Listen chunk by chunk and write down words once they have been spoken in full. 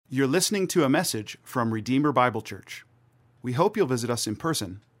You're listening to a message from Redeemer Bible Church. We hope you'll visit us in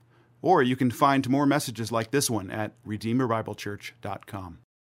person, or you can find more messages like this one at redeemerbiblechurch.com.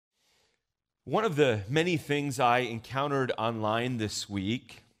 One of the many things I encountered online this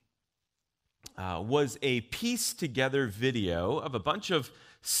week was a pieced together video of a bunch of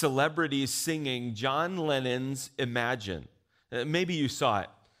celebrities singing John Lennon's Imagine. Maybe you saw it.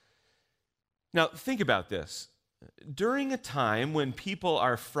 Now, think about this. During a time when people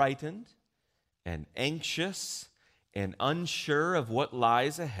are frightened and anxious and unsure of what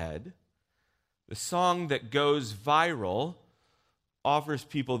lies ahead, the song that goes viral offers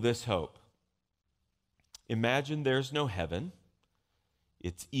people this hope. Imagine there's no heaven.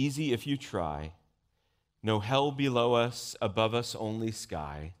 It's easy if you try. No hell below us, above us only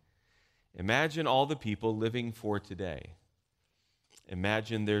sky. Imagine all the people living for today.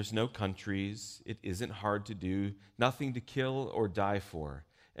 Imagine there's no countries, it isn't hard to do, nothing to kill or die for,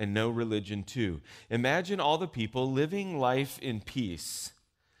 and no religion too. Imagine all the people living life in peace.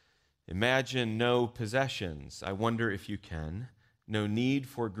 Imagine no possessions, I wonder if you can, no need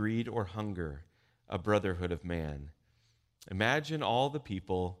for greed or hunger, a brotherhood of man. Imagine all the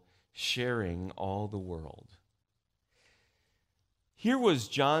people sharing all the world. Here was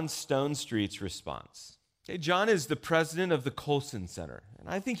John Stonestreet's response. Okay, John is the president of the Colson Center, and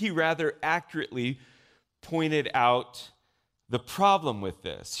I think he rather accurately pointed out the problem with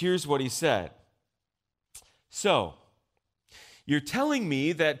this. Here's what he said. So, you're telling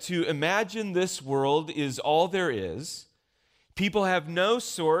me that to imagine this world is all there is, people have no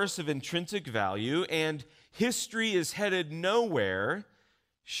source of intrinsic value, and history is headed nowhere,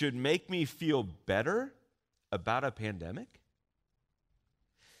 should make me feel better about a pandemic?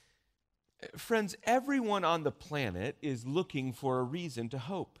 Friends, everyone on the planet is looking for a reason to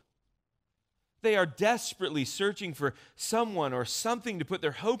hope. They are desperately searching for someone or something to put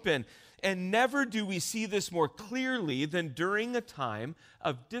their hope in, and never do we see this more clearly than during a time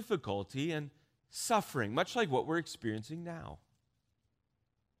of difficulty and suffering, much like what we're experiencing now.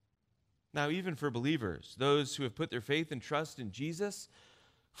 Now, even for believers, those who have put their faith and trust in Jesus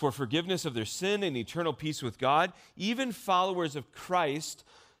for forgiveness of their sin and eternal peace with God, even followers of Christ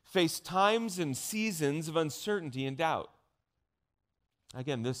face times and seasons of uncertainty and doubt.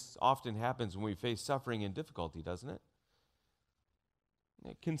 Again, this often happens when we face suffering and difficulty, doesn't it?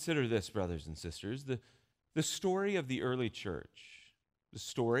 Consider this, brothers and sisters, the story of the early church, the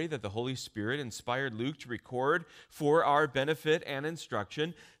story that the Holy Spirit inspired Luke to record for our benefit and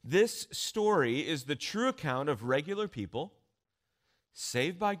instruction. This story is the true account of regular people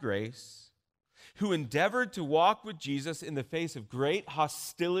saved by grace, who endeavored to walk with Jesus in the face of great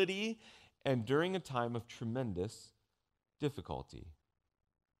hostility and during a time of tremendous difficulty.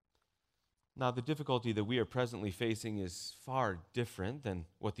 Now, the difficulty that we are presently facing is far different than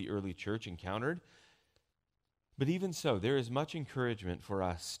what the early church encountered. But even so, there is much encouragement for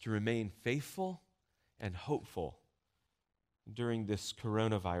us to remain faithful and hopeful during this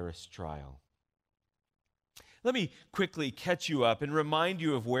coronavirus trial. Let me quickly catch you up and remind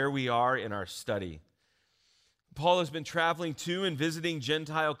you of where we are in our study. Paul has been traveling to and visiting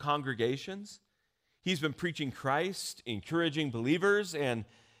Gentile congregations. He's been preaching Christ, encouraging believers, and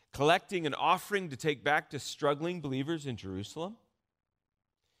collecting an offering to take back to struggling believers in Jerusalem.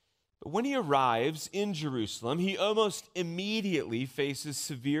 But when he arrives in Jerusalem, he almost immediately faces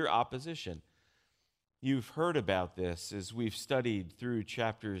severe opposition. You've heard about this as we've studied through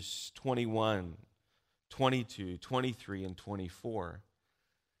chapters 21, 22, 23, and 24.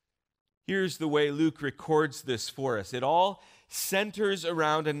 Here's the way Luke records this for us. It all centers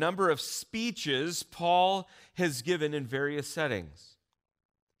around a number of speeches Paul has given in various settings.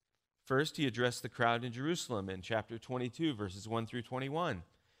 First, he addressed the crowd in Jerusalem in chapter 22, verses 1 through 21.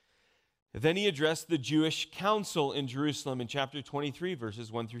 Then he addressed the Jewish council in Jerusalem in chapter 23,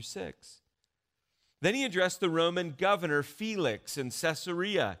 verses 1 through 6. Then he addressed the Roman governor Felix in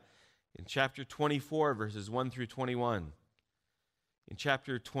Caesarea in chapter 24, verses 1 through 21. In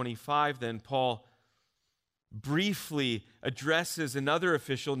chapter 25, then, Paul briefly addresses another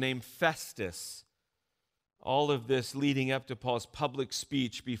official named Festus. All of this leading up to Paul's public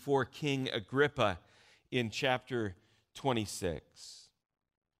speech before King Agrippa in chapter 26.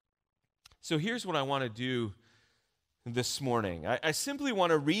 So here's what I want to do this morning. I simply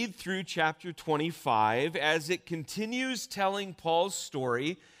want to read through chapter 25 as it continues telling Paul's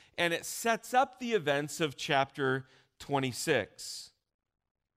story, and it sets up the events of chapter 26.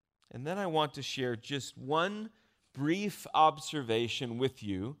 And then I want to share just one brief observation with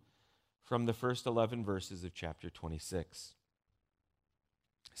you from the first 11 verses of chapter 26.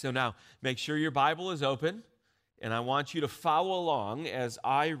 So now, make sure your Bible is open and I want you to follow along as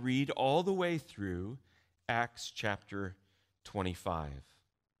I read all the way through Acts chapter 25,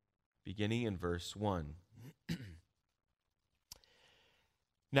 beginning in verse 1.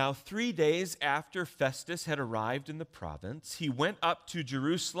 Now, 3 days after Festus had arrived in the province, he went up to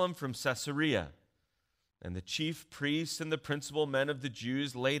Jerusalem from Caesarea. And the chief priests and the principal men of the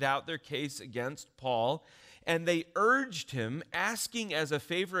Jews laid out their case against Paul, and they urged him, asking as a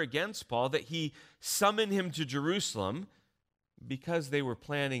favor against Paul that he summon him to Jerusalem, because they were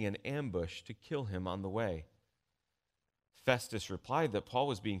planning an ambush to kill him on the way. Festus replied that Paul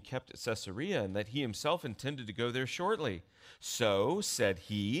was being kept at Caesarea and that he himself intended to go there shortly. So, said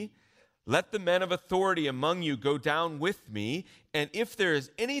he, let the men of authority among you go down with me, and if there is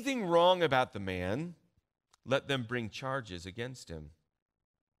anything wrong about the man, let them bring charges against him.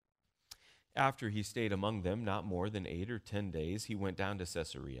 After he stayed among them not more than 8 or 10 days, he went down to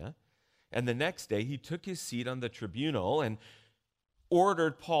Caesarea, and the next day he took his seat on the tribunal and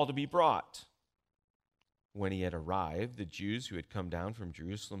ordered Paul to be brought. When he had arrived, the Jews who had come down from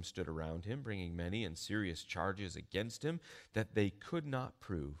Jerusalem stood around him, bringing many and serious charges against him that they could not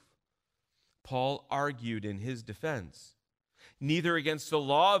prove. Paul argued in his defense, neither against the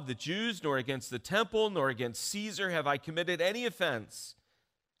law of the Jews, nor against the temple, nor against Caesar have I committed any offense.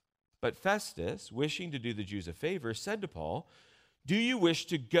 But Festus, wishing to do the Jews a favor, said to Paul, do you wish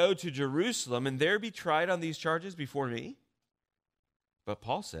to go to Jerusalem and there be tried on these charges before me? But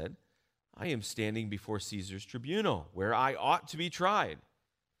Paul said, I am standing before Caesar's tribunal, where I ought to be tried.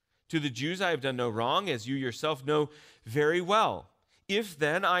 To the Jews I have done no wrong, as you yourself know very well. If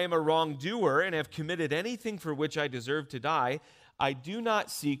then I am a wrongdoer and have committed anything for which I deserve to die, I do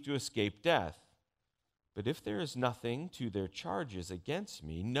not seek to escape death. But if there is nothing to their charges against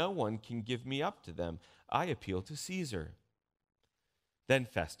me, no one can give me up to them. I appeal to Caesar. Then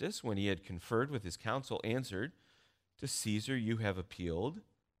Festus, when he had conferred with his council, answered, to Caesar you have appealed,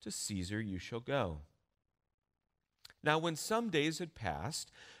 to Caesar you shall go. Now when some days had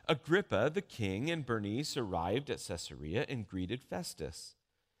passed, Agrippa the king and Bernice arrived at Caesarea and greeted Festus.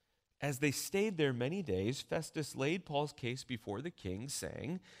 As they stayed there many days, Festus laid Paul's case before the king,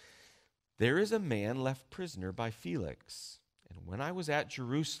 saying, there is a man left prisoner by Felix. And when I was at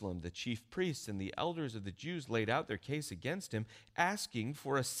Jerusalem, the chief priests and the elders of the Jews laid out their case against him, asking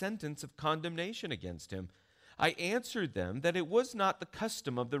for a sentence of condemnation against him. I answered them that it was not the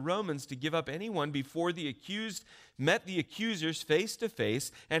custom of the Romans to give up anyone before the accused met the accusers face to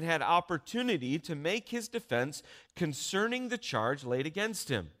face and had opportunity to make his defense concerning the charge laid against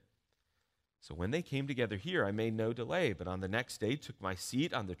him. So when they came together here, I made no delay, but on the next day took my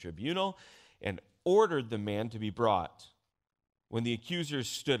seat on the tribunal and ordered the man to be brought. When the accusers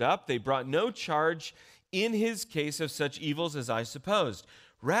stood up, they brought no charge in his case of such evils as I supposed.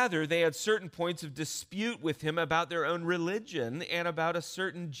 Rather, they had certain points of dispute with him about their own religion and about a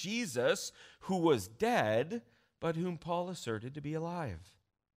certain Jesus who was dead, but whom Paul asserted to be alive.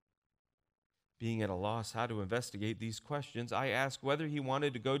 Being at a loss how to investigate these questions, I asked whether he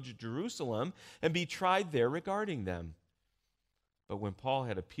wanted to go to Jerusalem and be tried there regarding them. But when Paul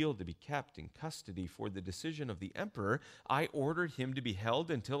had appealed to be kept in custody for the decision of the emperor, I ordered him to be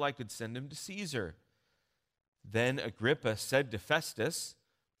held until I could send him to Caesar. Then Agrippa said to Festus,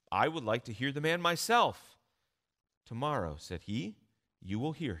 I would like to hear the man myself. Tomorrow, said he, you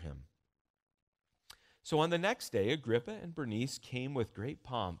will hear him. So on the next day, Agrippa and Bernice came with great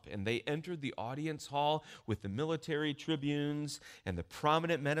pomp, and they entered the audience hall with the military tribunes and the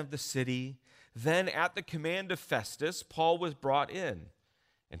prominent men of the city. Then at the command of Festus, Paul was brought in.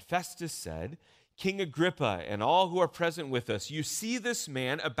 And Festus said, King Agrippa and all who are present with us, you see this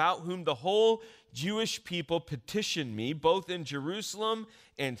man about whom the whole Jewish people petitioned me, both in Jerusalem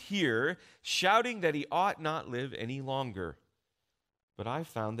and here, shouting that he ought not live any longer. But I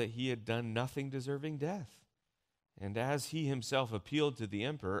found that he had done nothing deserving death. And as he himself appealed to the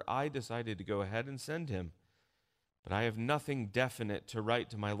emperor, I decided to go ahead and send him. But I have nothing definite to write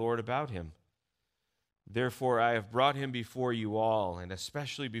to my lord about him. Therefore, I have brought him before you all, and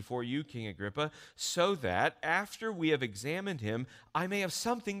especially before you, King Agrippa, so that after we have examined him, I may have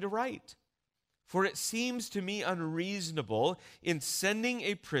something to write. For it seems to me unreasonable in sending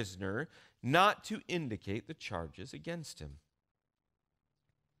a prisoner not to indicate the charges against him.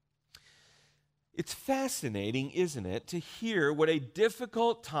 It's fascinating, isn't it, to hear what a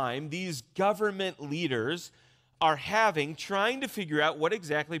difficult time these government leaders are having trying to figure out what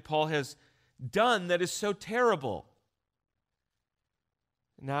exactly Paul has done that is so terrible.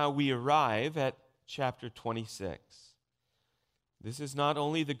 Now we arrive at chapter 26. This is not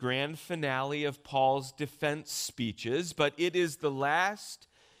only the grand finale of Paul's defense speeches, but it is the last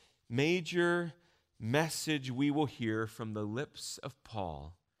major message we will hear from the lips of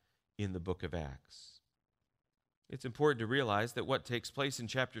Paul in the book of Acts. It's important to realize that what takes place in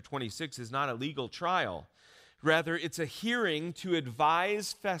chapter 26 is not a legal trial. Rather, it's a hearing to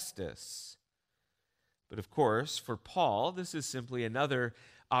advise Festus. But of course, for Paul, this is simply another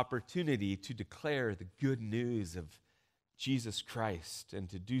opportunity to declare the good news of Jesus Christ and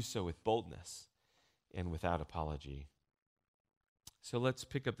to do so with boldness and without apology. So let's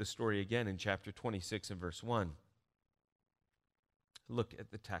pick up the story again in chapter 26 and verse 1. Look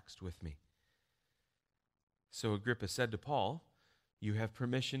at the text with me. So Agrippa said to Paul, "You have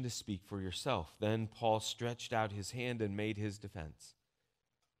permission to speak for yourself." Then Paul stretched out his hand and made his defense.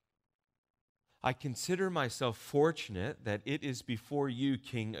 "I consider myself fortunate that it is before you,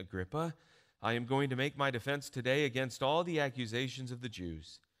 King Agrippa. I am going to make my defense today against all the accusations of the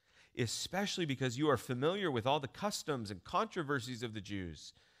Jews, especially because you are familiar with all the customs and controversies of the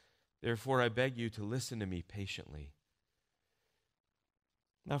Jews. Therefore, I beg you to listen to me patiently."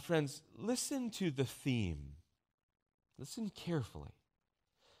 Now, friends, listen to the theme. Listen carefully.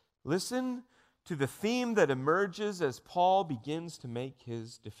 Listen to the theme that emerges as Paul begins to make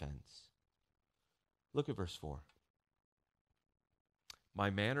his defense. Look at verse 4.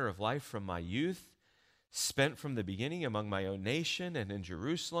 "My manner of life from my youth, spent from the beginning among my own nation and in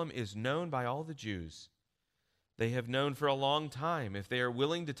Jerusalem, is known by all the Jews. They have known for a long time, if they are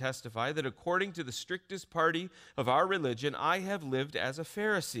willing to testify, that according to the strictest party of our religion, I have lived as a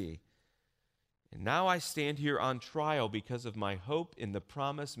Pharisee. And now I stand here on trial because of my hope in the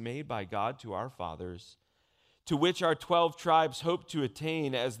promise made by God to our fathers, to which our 12 tribes hope to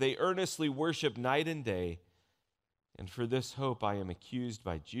attain as they earnestly worship night and day. And for this hope I am accused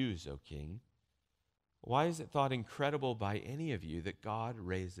by Jews, O king. Why is it thought incredible by any of you that God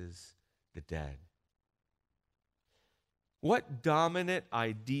raises the dead?" What dominant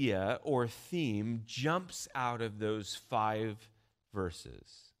idea or theme jumps out of those 5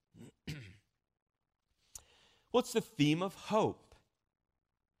 verses? What's the theme of hope?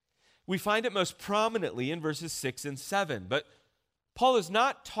 We find it most prominently in verses 6 and 7, but Paul is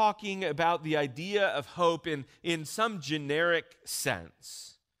not talking about the idea of hope in some generic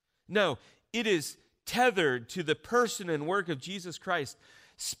sense. No, it is tethered to the person and work of Jesus Christ,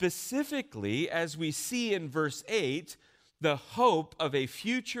 specifically, as we see in verse 8, the hope of a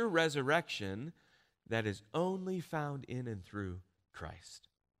future resurrection that is only found in and through Christ.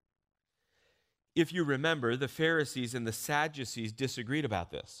 If you remember, the Pharisees and the Sadducees disagreed about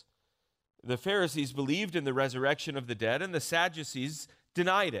this. The Pharisees believed in the resurrection of the dead, and the Sadducees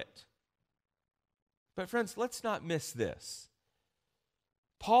denied it. But friends, let's not miss this.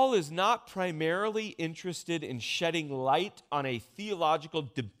 Paul is not primarily interested in shedding light on a theological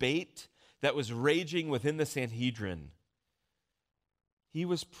debate that was raging within the Sanhedrin. He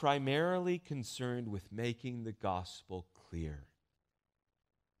was primarily concerned with making the gospel clear.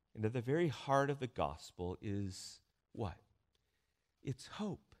 And at the very heart of the gospel is what? It's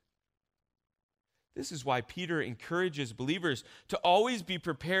hope. This is why Peter encourages believers to always be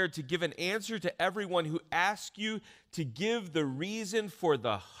prepared to give an answer to everyone who asks you to give the reason for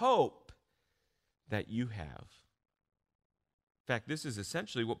the hope that you have. In fact, this is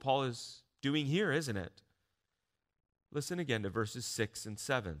essentially what Paul is doing here, isn't it? Listen again to verses 6 and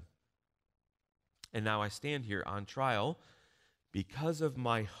 7. "And now I stand here on trial because of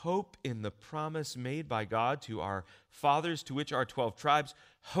my hope in the promise made by God to our fathers, to which our 12 tribes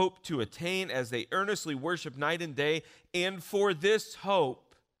hope to attain as they earnestly worship night and day. And for this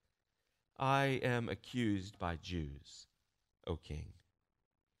hope I am accused by Jews, O king."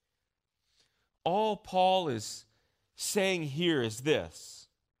 All Paul is saying here is this: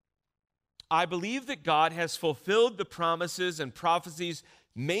 I believe that God has fulfilled the promises and prophecies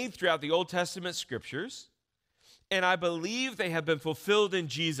made throughout the Old Testament scriptures, and I believe they have been fulfilled in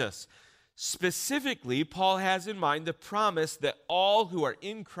Jesus. Specifically, Paul has in mind the promise that all who are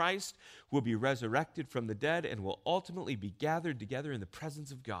in Christ will be resurrected from the dead and will ultimately be gathered together in the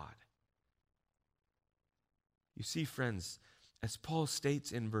presence of God. You see, friends, as Paul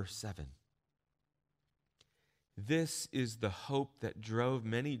states in verse 7, this is the hope that drove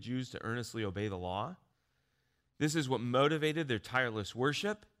many Jews to earnestly obey the law. This is what motivated their tireless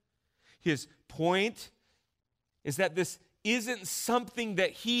worship. His point is that this isn't something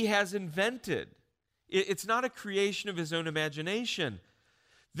that he has invented. It's not a creation of his own imagination.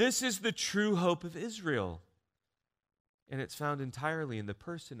 This is the true hope of Israel. And it's found entirely in the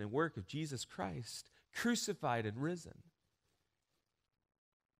person and work of Jesus Christ, crucified and risen.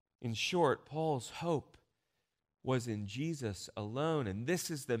 In short, Paul's hope was in Jesus alone, and this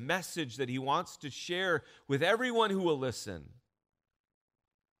is the message that he wants to share with everyone who will listen.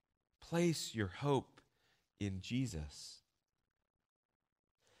 Place your hope in Jesus.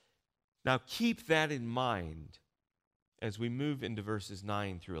 Now keep that in mind as we move into verses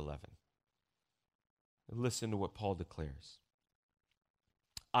 9 through 11. Listen to what Paul declares.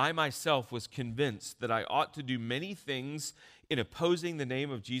 I myself was convinced that I ought to do many things in opposing the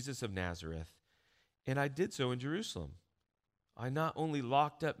name of Jesus of Nazareth, and I did so in Jerusalem. I not only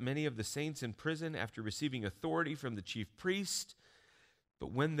locked up many of the saints in prison after receiving authority from the chief priest,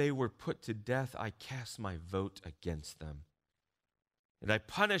 but when they were put to death, I cast my vote against them. And I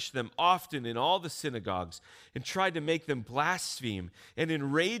punished them often in all the synagogues and tried to make them blaspheme. And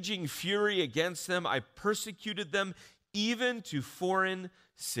in raging fury against them, I persecuted them even to foreign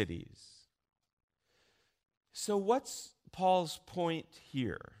cities. So what's Paul's point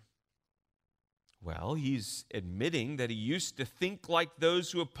here? Well, he's admitting that he used to think like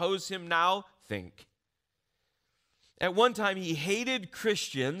those who oppose him now think. At one time, he hated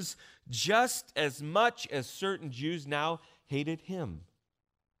Christians just as much as certain Jews now hated him.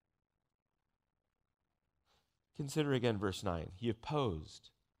 Consider again verse 9. He opposed,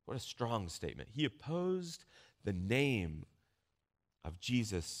 what a strong statement. He opposed the name of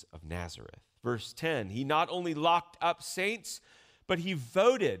Jesus of Nazareth. Verse 10, he not only locked up saints, but he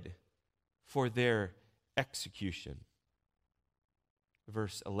voted for their execution.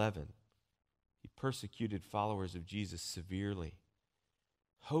 Verse 11, he persecuted followers of Jesus severely,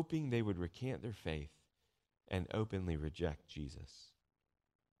 hoping they would recant their faith and openly reject Jesus.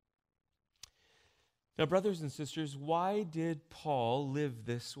 Now, brothers and sisters, why did Paul live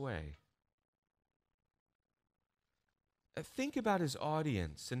this way? Think about his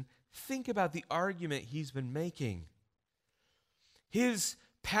audience and think about the argument he's been making. His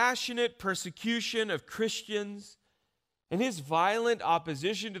passionate persecution of Christians and his violent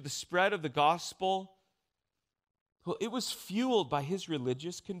opposition to the spread of the gospel, well, it was fueled by his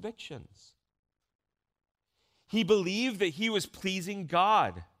religious convictions. He believed that he was pleasing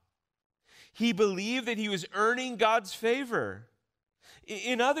God. He believed that he was earning God's favor.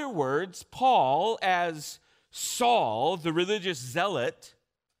 In other words, Paul, as Saul, the religious zealot,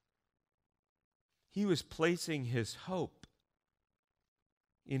 he was placing his hope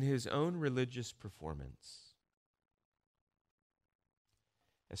in his own religious performance.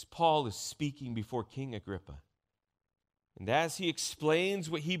 As Paul is speaking before King Agrippa, and as he explains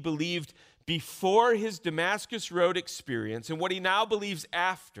what he believed before his Damascus Road experience and what he now believes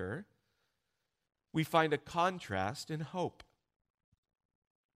after, we find a contrast in hope.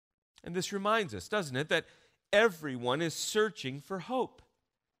 And this reminds us, doesn't it, that everyone is searching for hope.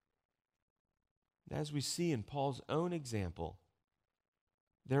 And as we see in Paul's own example,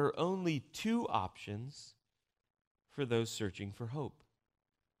 there are only two options for those searching for hope.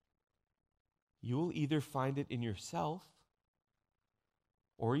 You will either find it in yourself,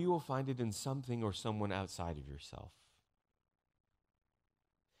 or you will find it in something or someone outside of yourself.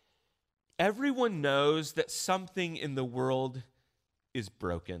 Everyone knows that something in the world is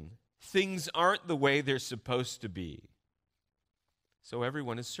broken. Things aren't the way they're supposed to be. So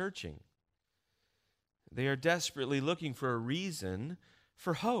everyone is searching. They are desperately looking for a reason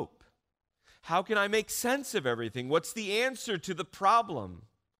for hope. How can I make sense of everything? What's the answer to the problem?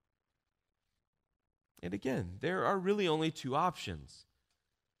 And again, there are really only two options.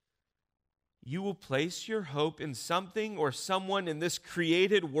 You will place your hope in something or someone in this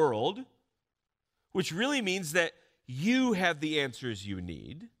created world, which really means that you have the answers you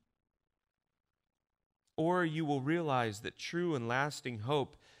need, or you will realize that true and lasting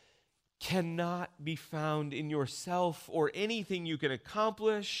hope cannot be found in yourself or anything you can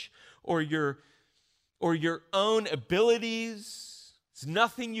accomplish or your own abilities. It's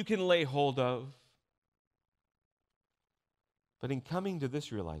nothing you can lay hold of. But in coming to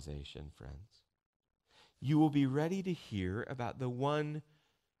this realization, friends, you will be ready to hear about the one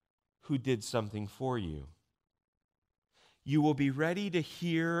who did something for you. You will be ready to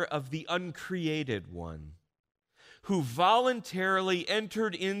hear of the uncreated one who voluntarily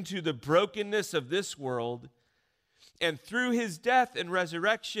entered into the brokenness of this world, and through his death and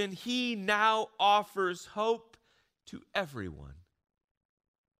resurrection, he now offers hope to everyone.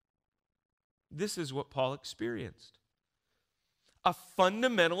 This is what Paul experienced. A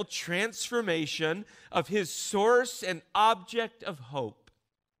fundamental transformation of his source and object of hope.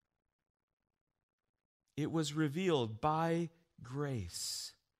 It was revealed by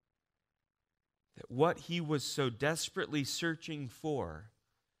grace that what he was so desperately searching for,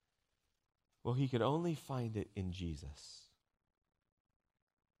 well, he could only find it in Jesus.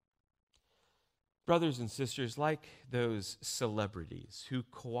 Brothers and sisters, like those celebrities who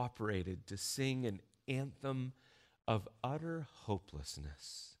cooperated to sing an anthem of utter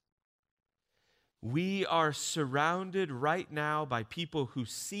hopelessness, We are surrounded right now by people who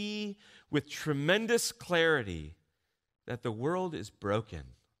see with tremendous clarity that the world is broken.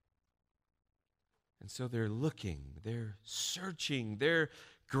 And so they're looking, they're searching, they're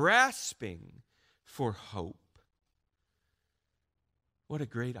grasping for hope. What a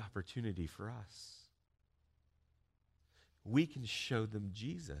great opportunity for us. We can show them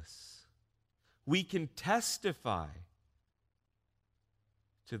Jesus. We can testify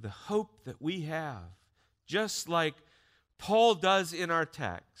to the hope that we have, just like Paul does in our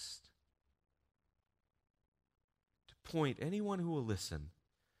text, to point anyone who will listen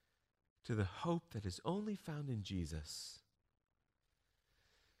to the hope that is only found in Jesus.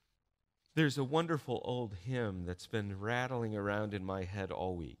 There's a wonderful old hymn that's been rattling around in my head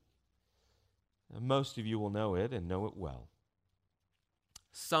all week. Most of you will know it and know it well.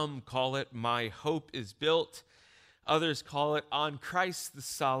 Some call it "My Hope is Built." Others call it "On Christ the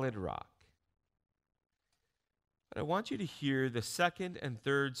Solid Rock." But I want you to hear the second and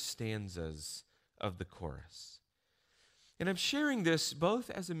third stanzas of the chorus. And I'm sharing this both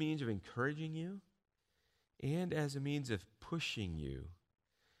as a means of encouraging you and as a means of pushing you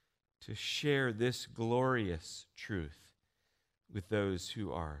to share this glorious truth with those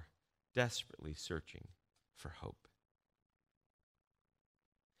who are desperately searching for hope.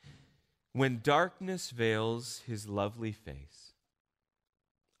 When darkness veils his lovely face,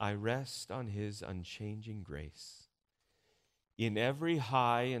 I rest on his unchanging grace. In every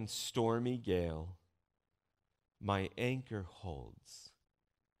high and stormy gale, my anchor holds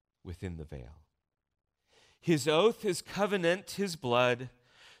within the veil. His oath, his covenant, his blood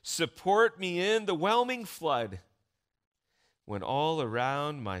support me in the whelming flood. When all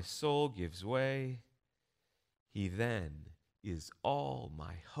around my soul gives way, he then is all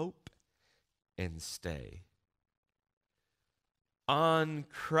my hope and stay. On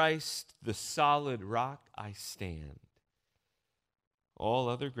Christ the solid rock I stand. All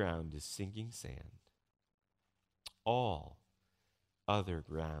other ground is sinking sand. All other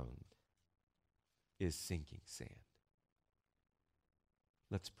ground is sinking sand.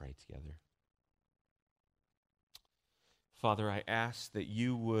 Let's pray together. Father, I ask that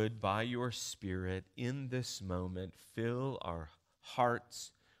you would, by your Spirit, in this moment, fill our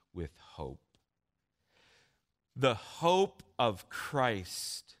hearts with hope. The hope of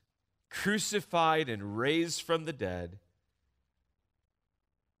Christ, crucified and raised from the dead.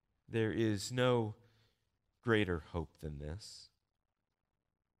 There is no greater hope than this.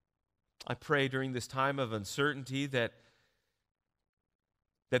 I pray during this time of uncertainty that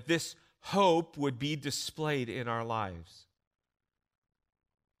this hope would be displayed in our lives,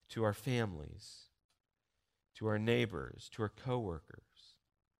 to our families, to our neighbors, to our coworkers,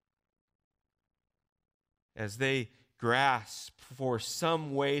 as they grasp for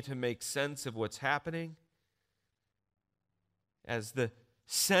some way to make sense of what's happening, as the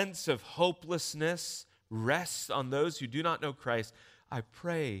sense of hopelessness rests on those who do not know Christ. I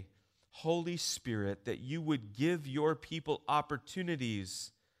pray, Holy Spirit, that you would give your people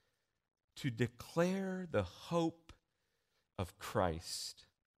opportunities to declare the hope of Christ.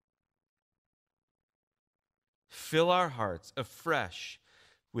 Fill our hearts afresh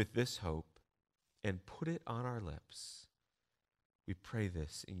with this hope and put it on our lips. We pray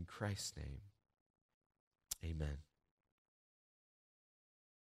this in Christ's name. Amen.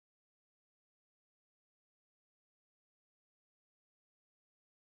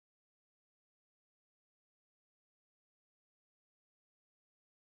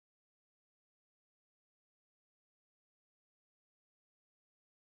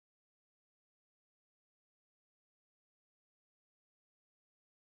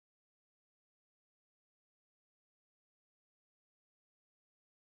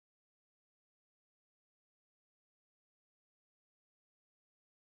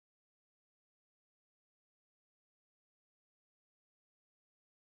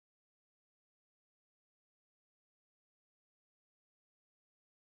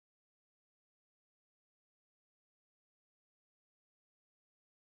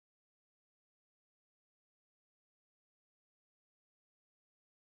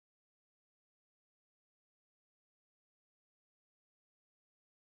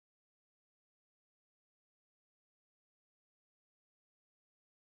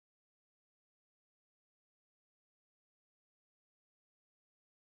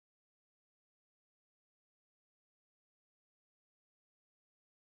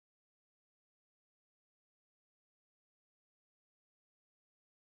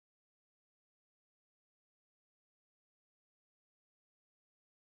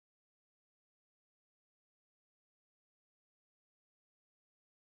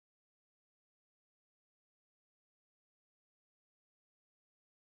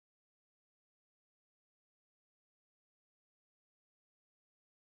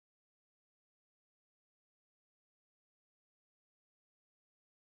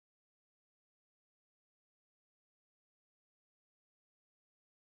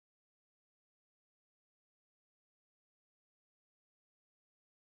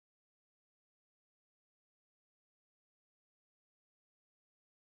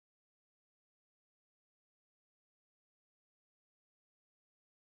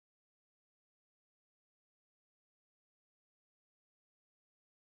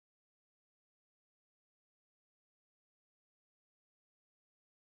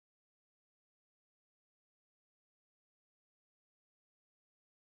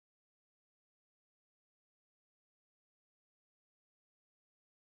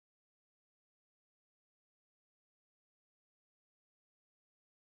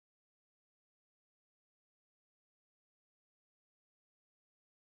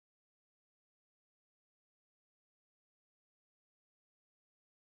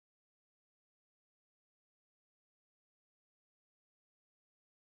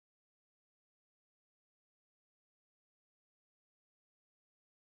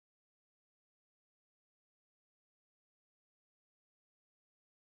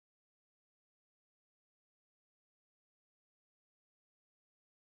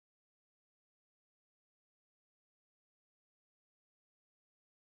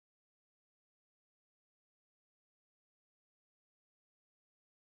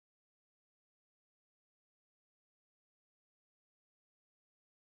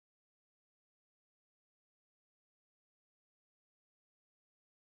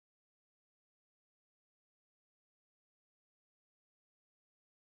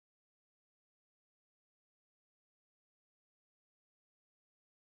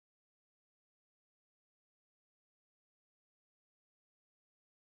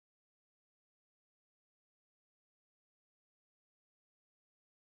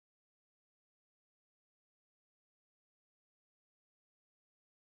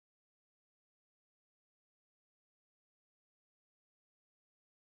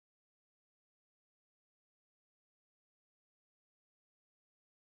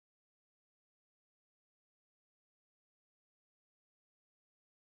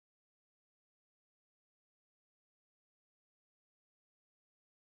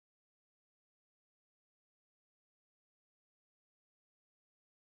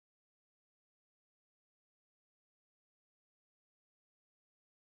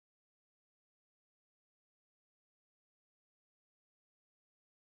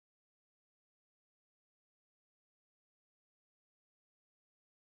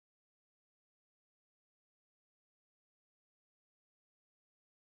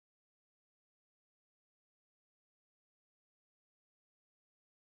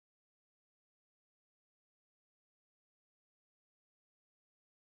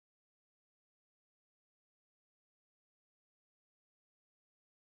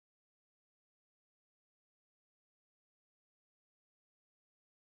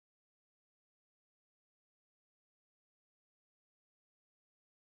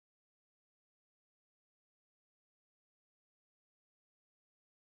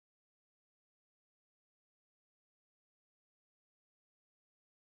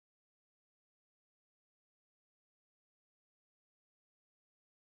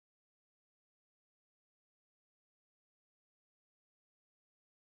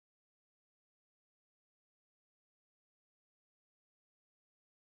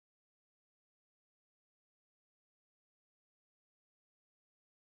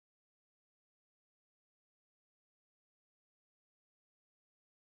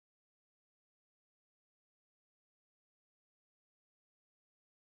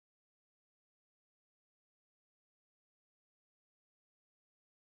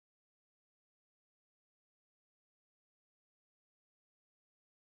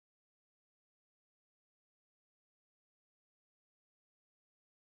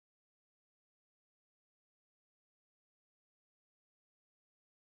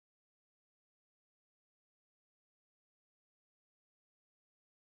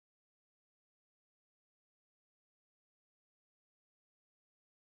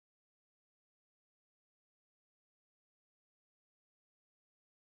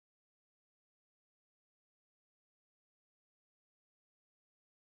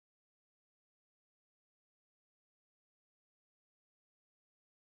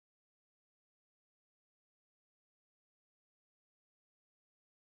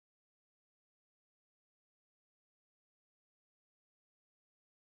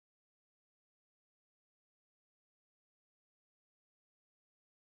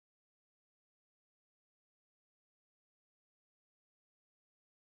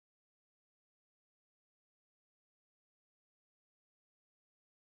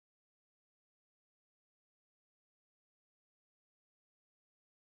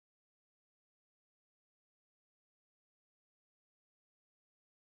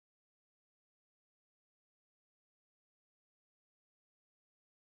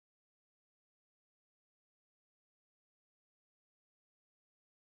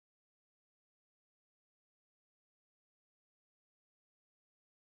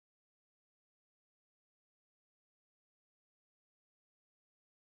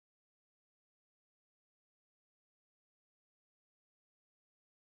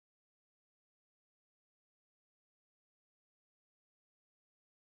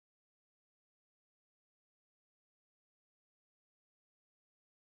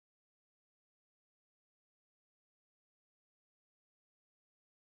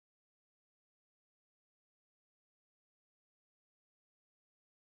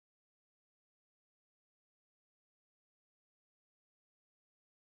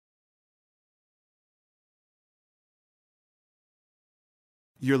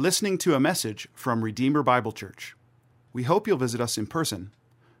 You're listening to a message from Redeemer Bible Church. We hope you'll visit us in person,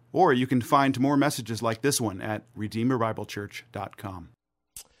 or you can find more messages like this one at redeemerbiblechurch.com.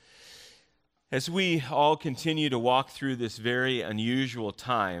 As we all continue to walk through this very unusual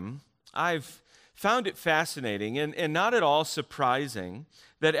time, I've found it fascinating and not at all surprising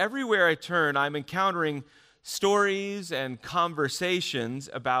that everywhere I turn, I'm encountering stories and conversations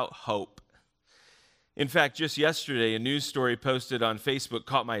about hope. In fact, just yesterday, a news story posted on Facebook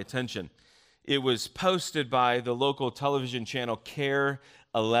caught my attention. It was posted by the local television channel KARE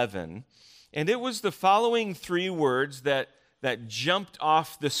 11, and it was the following three words that jumped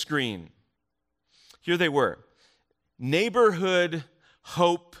off the screen. Here they were: neighborhood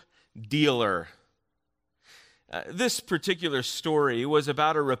hope dealer. This particular story was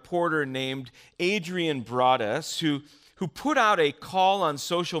about a reporter named Adrian Broadus who put out a call on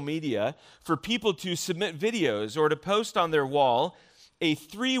social media for people to submit videos or to post on their wall a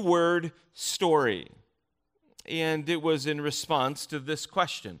three-word story. And it was in response to this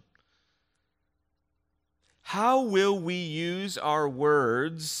question: how will we use our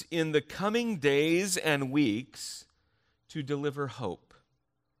words in the coming days and weeks to deliver hope?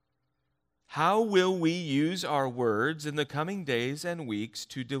 How will we use our words in the coming days and weeks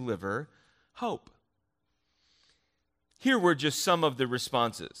to deliver hope? Here were just some of the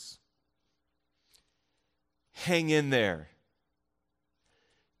responses. Hang in there.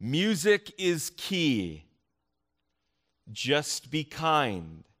 Music is key. Just be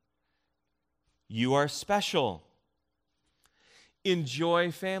kind. You are special.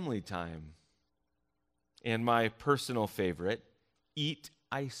 Enjoy family time. And my personal favorite, eat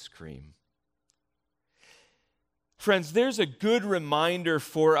ice cream. Friends, there's a good reminder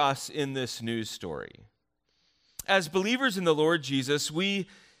for us in this news story. As believers in the Lord Jesus, we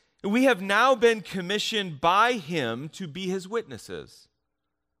have now been commissioned by Him to be His witnesses.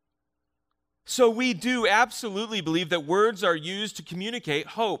 So we do absolutely believe that words are used to communicate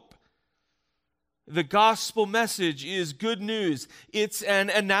hope. The gospel message is good news. It's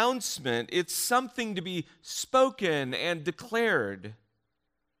an announcement. It's something to be spoken and declared.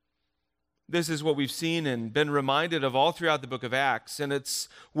 This is what we've seen and been reminded of all throughout the book of Acts, and it's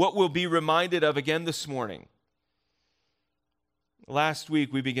what we'll be reminded of again this morning. Last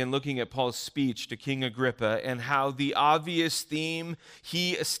week, we began looking at Paul's speech to King Agrippa and how the obvious theme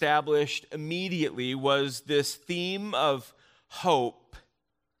he established immediately was this theme of hope.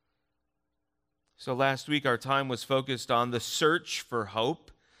 So last week, our time was focused on the search for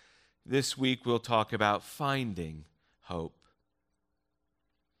hope. This week, we'll talk about finding hope.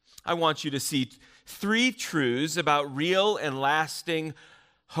 I want you to see three truths about real and lasting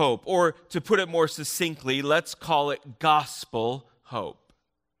hope, or to put it more succinctly, let's call it gospel hope.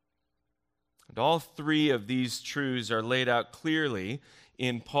 And all three of these truths are laid out clearly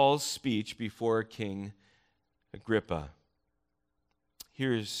in Paul's speech before King Agrippa.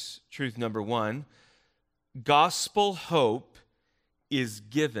 Here's truth number one: gospel hope is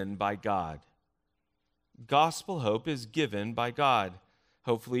given by God. Gospel hope is given by God.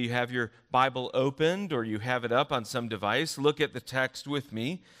 Hopefully you have your Bible opened or you have it up on some device. Look at the text with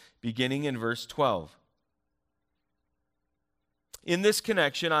me, beginning in verse 12. In this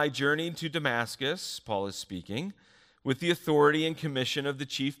connection, I journeyed to Damascus, Paul is speaking, with the authority and commission of the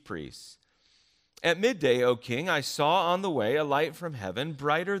chief priests. At midday, O king, I saw on the way a light from heaven,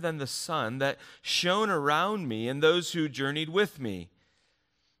 brighter than the sun, that shone around me and those who journeyed with me.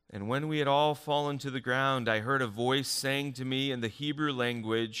 And when we had all fallen to the ground, I heard a voice saying to me in the Hebrew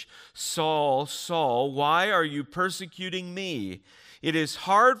language, Saul, Saul, why are you persecuting me? It is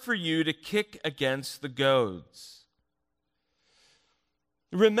hard for you to kick against the goads.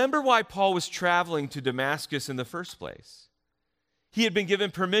 Remember why Paul was traveling to Damascus in the first place. He had been given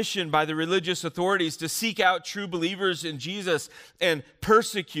permission by the religious authorities to seek out true believers in Jesus and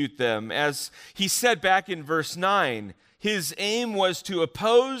persecute them. As he said back in verse 9, his aim was to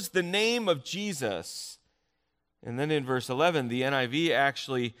oppose the name of Jesus. And then in verse 11, the NIV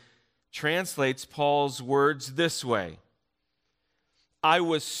actually translates Paul's words this way: I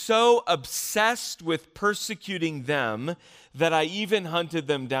was so obsessed with persecuting them that I even hunted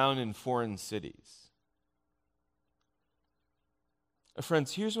them down in foreign cities.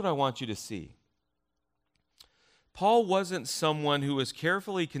 Friends, here's what I want you to see. Paul wasn't someone who was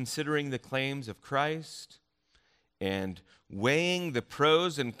carefully considering the claims of Christ and weighing the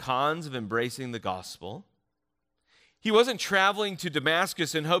pros and cons of embracing the gospel. He wasn't traveling to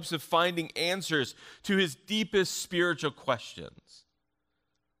Damascus in hopes of finding answers to his deepest spiritual questions.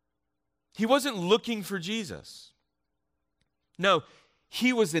 He wasn't looking for Jesus. No,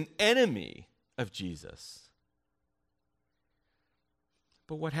 he was an enemy of Jesus.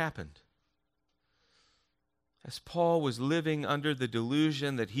 But what happened? As Paul was living under the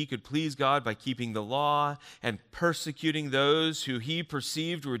delusion that he could please God by keeping the law and persecuting those who he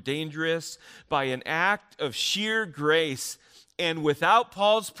perceived were dangerous, by an act of sheer grace and without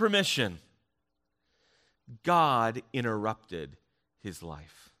Paul's permission, God interrupted his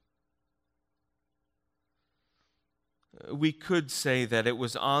life. We could say that it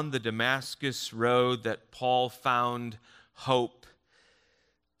was on the Damascus road that Paul found hope.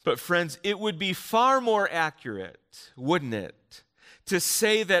 But friends, it would be far more accurate, wouldn't it, to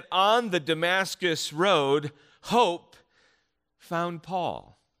say that on the Damascus road, hope found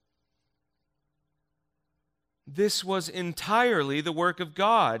Paul. This was entirely the work of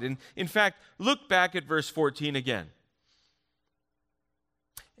God. And in fact, look back at verse 14 again.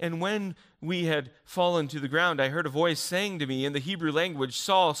 And when we had fallen to the ground, I heard a voice saying to me in the Hebrew language,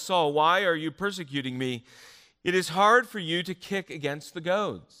 Saul, Saul, why are you persecuting me? It is hard for you to kick against the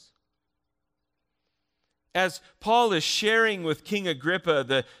goads. As Paul is sharing with King Agrippa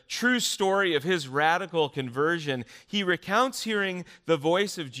the true story of his radical conversion, he recounts hearing the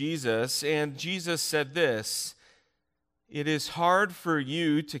voice of Jesus, and Jesus said this, it is hard for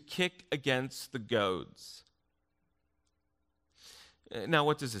you to kick against the goads. Now,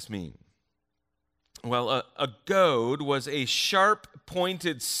 what does this mean? Well, a goad was a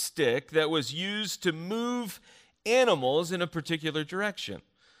sharp-pointed stick that was used to move animals in a particular direction.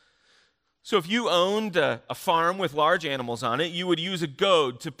 So if you owned a farm with large animals on it, you would use a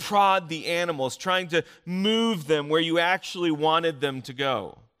goad to prod the animals, trying to move them where you actually wanted them to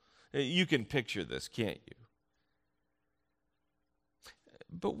go. You can picture this, can't you?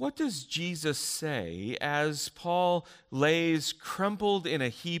 But what does Jesus say as Paul lays crumpled in a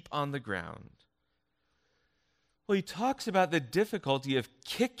heap on the ground? Well, he talks about the difficulty of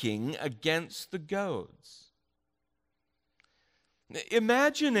kicking against the goads.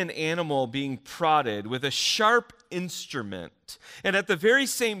 Imagine an animal being prodded with a sharp instrument, and at the very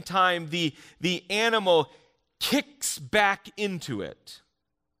same time, the animal kicks back into it.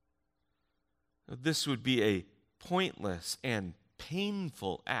 This would be a pointless and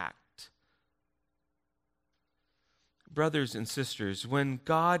painful act. Brothers and sisters, when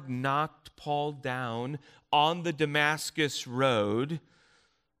God knocked Paul down on the Damascus road,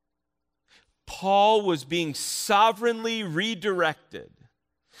 Paul was being sovereignly redirected.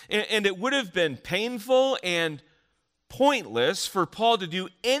 And it would have been painful and pointless for Paul to do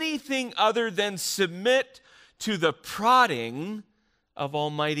anything other than submit to the prodding of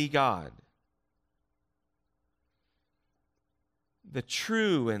Almighty God. The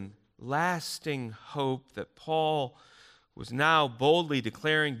true and lasting hope that Paul was now boldly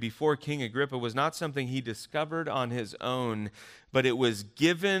declaring before King Agrippa was not something he discovered on his own, but it was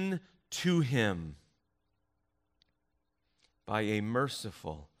given to him by a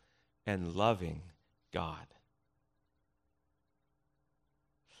merciful and loving God.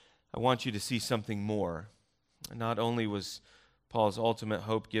 I want you to see something more. Not only was Paul's ultimate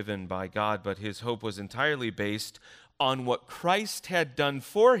hope given by God, but his hope was entirely based on what Christ had done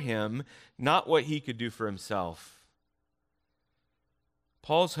for him, not what he could do for himself.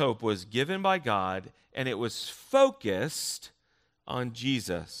 Paul's hope was given by God, and it was focused on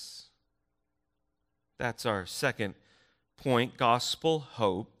Jesus. That's our second point. Gospel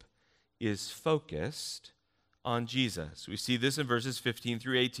hope is focused on Jesus. We see this in verses 15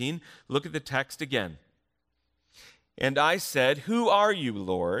 through 18. Look at the text again. And I said, "Who are you,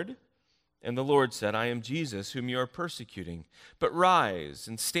 Lord?" And the Lord said, "I am Jesus, whom you are persecuting. But rise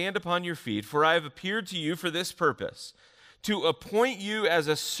and stand upon your feet, for I have appeared to you for this purpose, to appoint you as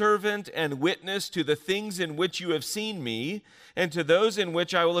a servant and witness to the things in which you have seen me, and to those in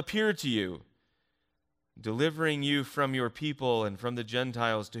which I will appear to you, delivering you from your people and from the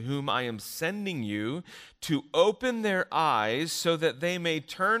Gentiles, to whom I am sending you, to open their eyes so that they may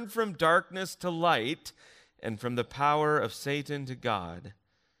turn from darkness to light and from the power of Satan to God,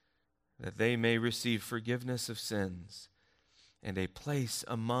 that they may receive forgiveness of sins and a place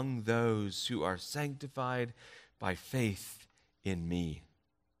among those who are sanctified by faith in me."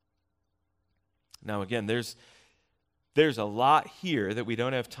 Now again, there's a lot here that we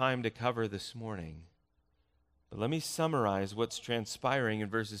don't have time to cover this morning. But let me summarize what's transpiring in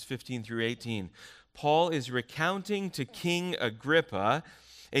verses 15 through 18. Paul is recounting to King Agrippa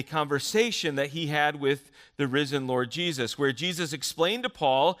a conversation that he had with the risen Lord Jesus, where Jesus explained to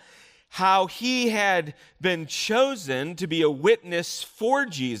Paul how he had been chosen to be a witness for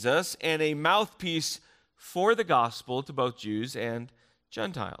Jesus and a mouthpiece for the gospel to both Jews and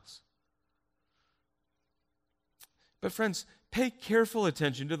Gentiles. But friends, pay careful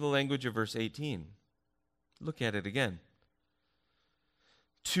attention to the language of verse 18. Look at it again.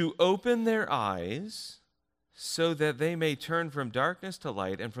 to open their eyes so that they may turn from darkness to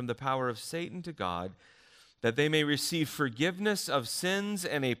light and from the power of Satan to God, that they may receive forgiveness of sins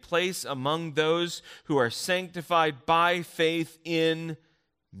and a place among those who are sanctified by faith in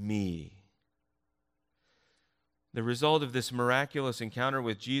me. The result of this miraculous encounter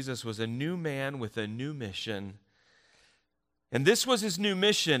with Jesus was a new man with a new mission. And this was his new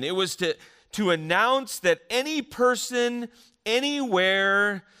mission. It was to announce that any person,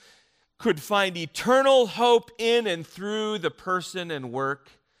 anywhere, could find eternal hope in and through the person and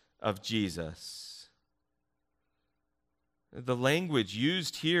work of Jesus. The language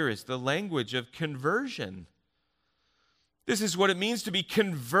used here is the language of conversion. This is what it means to be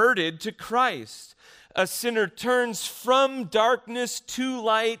converted to Christ. A sinner turns from darkness to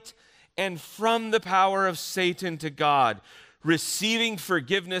light and from the power of Satan to God, receiving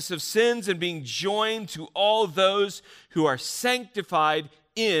forgiveness of sins and being joined to all those who are sanctified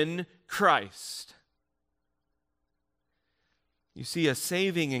in Christ. You see, a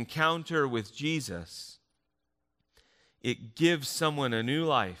saving encounter with Jesus, it gives someone a new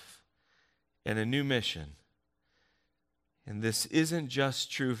life and a new mission. And this isn't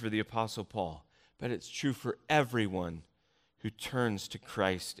just true for the Apostle Paul, but it's true for everyone who turns to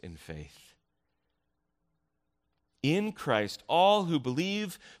Christ in faith. In Christ, all who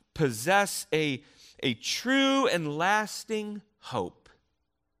believe possess a true and lasting hope,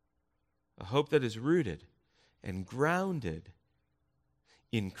 a hope that is rooted and grounded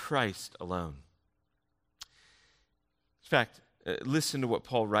in Christ alone. In fact, listen to what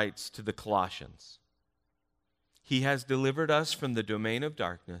Paul writes to the Colossians. He has delivered us from the domain of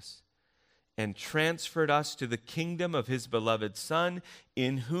darkness and transferred us to the kingdom of his beloved Son,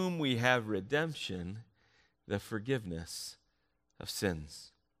 in whom we have redemption, the forgiveness of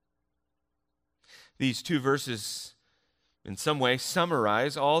sins. These two verses, in some way,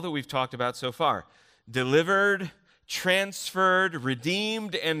 summarize all that we've talked about so far. Delivered, transferred,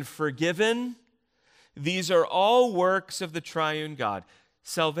 redeemed, and forgiven. These are all works of the triune God.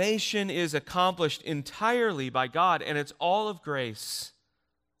 Salvation is accomplished entirely by God, and it's all of grace.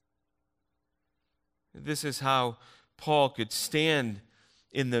 This is how Paul could stand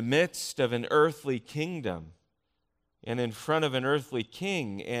in the midst of an earthly kingdom and in front of an earthly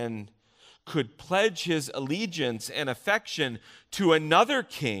king and could pledge his allegiance and affection to another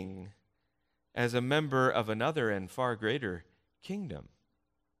king as a member of another and far greater kingdom.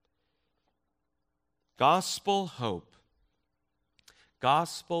 Gospel hope.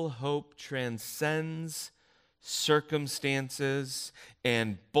 Gospel hope transcends circumstances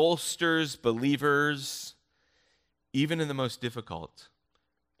and bolsters believers, even in the most difficult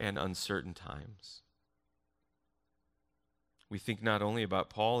and uncertain times. We think not only about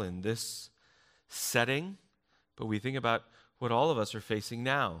Paul in this setting, but we think about what all of us are facing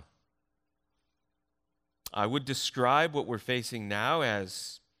now. I would describe what we're facing now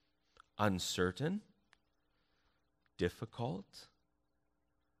as uncertain, difficult.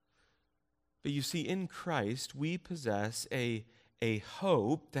 But you see, in Christ, we possess a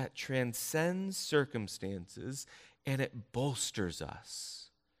hope that transcends circumstances, and it bolsters us.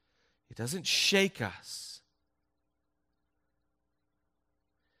 It doesn't shake us.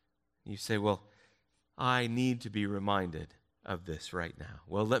 You say, well, I need to be reminded of this right now.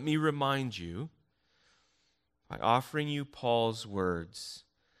 Well, let me remind you by offering you Paul's words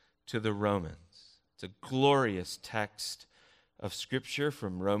to the Romans. It's a glorious text of Scripture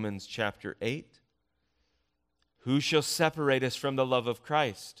from Romans chapter 8. Who shall separate us from the love of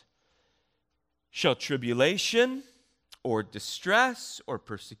Christ? Shall tribulation, or distress, or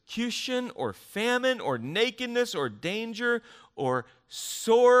persecution, or famine, or nakedness, or danger, or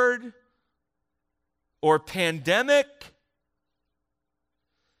sword, or pandemic?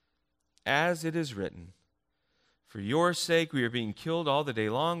 As it is written, for your sake we are being killed all the day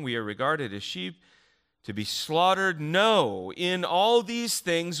long. We are regarded as sheep to be slaughtered. No, in all these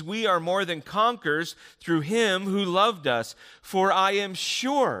things we are more than conquerors through him who loved us. For I am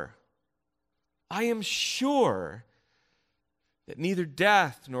sure that neither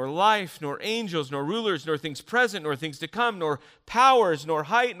death, nor life, nor angels, nor rulers, nor things present, nor things to come, nor powers, nor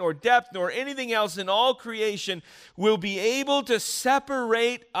height, nor depth, nor anything else in all creation will be able to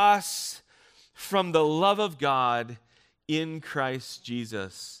separate us from the love of God in Christ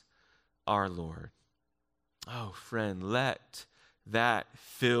Jesus our Lord. Oh, friend, let that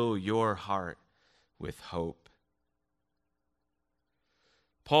fill your heart with hope.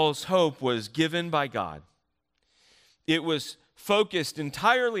 Paul's hope was given by God. It was focused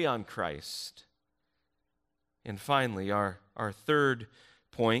entirely on Christ. And finally, our third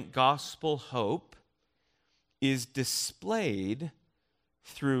point, gospel hope, is displayed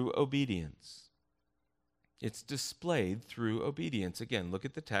through obedience. It's displayed through obedience. Again, look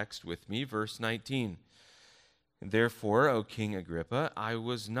at the text with me, verse 19. Therefore, O King Agrippa, I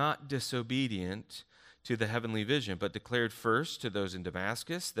was not disobedient to the heavenly vision, but declared first to those in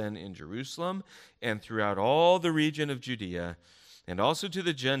Damascus, then in Jerusalem, and throughout all the region of Judea, and also to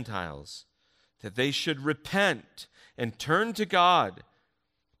the Gentiles, that they should repent and turn to God,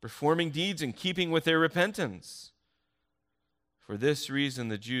 performing deeds in keeping with their repentance. For this reason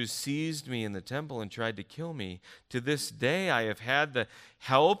the Jews seized me in the temple and tried to kill me. To this day I have had the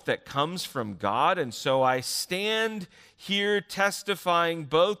help that comes from God, and so I stand here testifying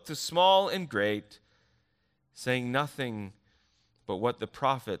both to small and great, saying nothing but what the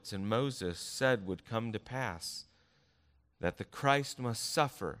prophets and Moses said would come to pass, that the Christ must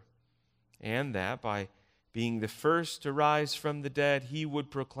suffer, and that by being the first to rise from the dead, he would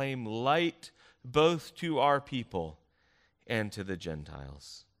proclaim light both to our people and to the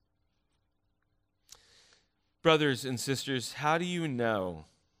Gentiles. Brothers and sisters, how do you know?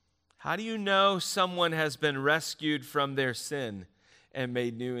 How do you know someone has been rescued from their sin and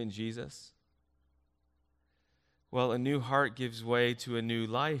made new in Jesus? Well, a new heart gives way to a new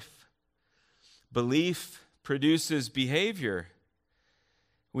life. Belief produces behavior.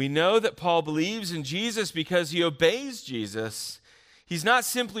 We know that Paul believes in Jesus because he obeys Jesus. He's not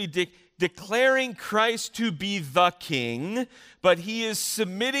simply declaring Christ to be the king, but he is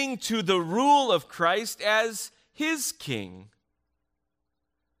submitting to the rule of Christ as his king.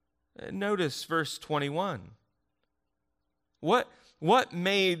 Notice verse 21. What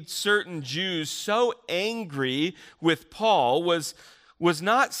made certain Jews so angry with Paul was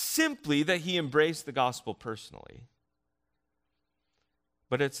not simply that he embraced the gospel personally,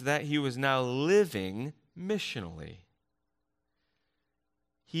 but it's that he was now living missionally.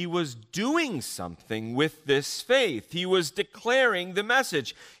 He was doing something with this faith. He was declaring the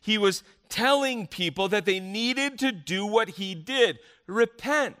message. He was telling people that they needed to do what he did: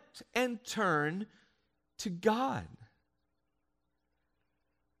 repent and turn to God.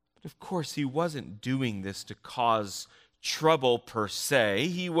 But of course, he wasn't doing this to cause trouble per se.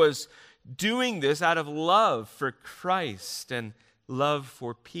 He was doing this out of love for Christ and love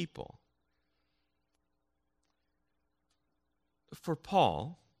for people. For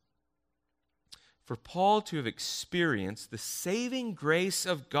Paul to have experienced the saving grace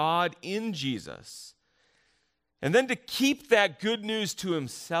of God in Jesus, and then to keep that good news to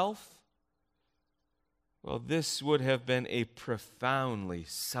himself, well, this would have been a profoundly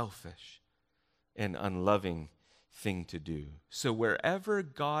selfish and unloving thing to do. So wherever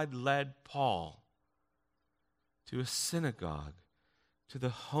God led Paul, to a synagogue, to the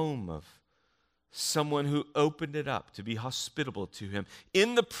home of someone who opened it up to be hospitable to him,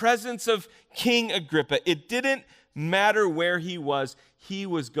 in the presence of King Agrippa, it didn't matter where he was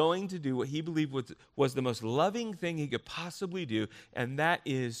going to do what he believed was the most loving thing he could possibly do, and that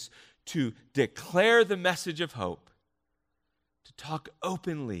is to declare the message of hope, to talk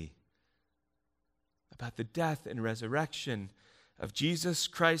openly about the death and resurrection of Jesus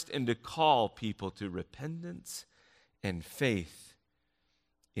Christ, and to call people to repentance and faith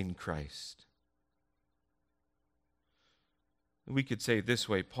in Christ. We could say it this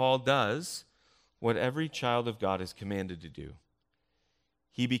way: Paul does what every child of God is commanded to do.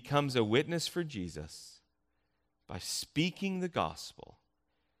 He becomes a witness for Jesus by speaking the gospel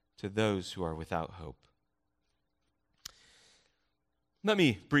to those who are without hope. Let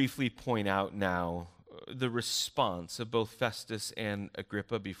me briefly point out now the response of both Festus and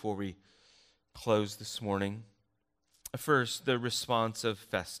Agrippa before we close this morning. First, the response of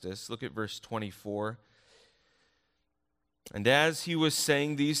Festus. Look at verse 24. And as he was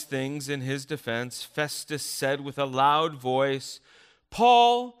saying these things in his defense, Festus said with a loud voice,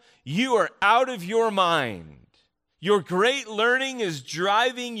 "Paul, you are out of your mind. Your great learning is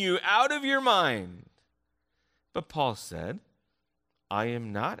driving you out of your mind." But Paul said, "I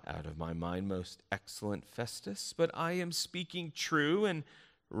am not out of my mind, most excellent Festus, but I am speaking true and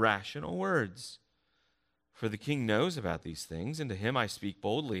rational words. For the king knows about these things, and to him I speak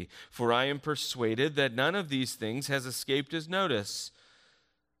boldly. For I am persuaded that none of these things has escaped his notice.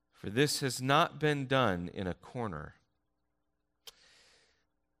 For this has not been done in a corner."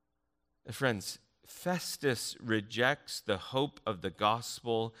 Friends, Festus rejects the hope of the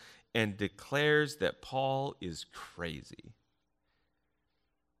gospel and declares that Paul is crazy.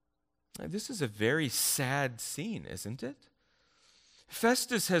 This is a very sad scene, isn't it?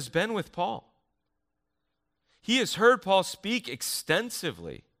 Festus has been with Paul. He has heard Paul speak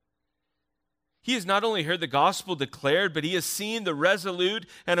extensively. He has not only heard the gospel declared, but he has seen the resolute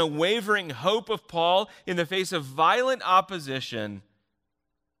and unwavering hope of Paul in the face of violent opposition.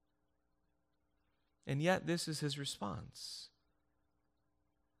 And yet this is his response.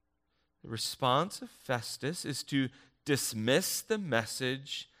 The response of Festus is to dismiss the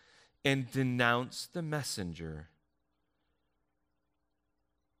message and denounce the messenger.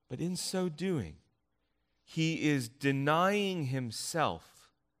 But in so doing, he is denying himself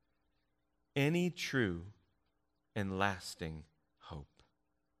any true and lasting hope.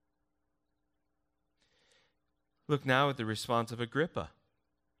 Look now at the response of Agrippa.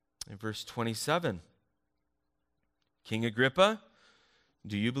 In verse 27, King Agrippa,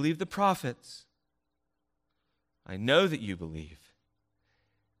 do you believe the prophets? I know that you believe.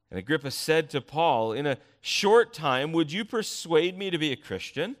 And Agrippa said to Paul, in a short time, would you persuade me to be a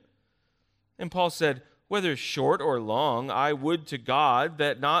Christian? And Paul said, whether short or long, I would to God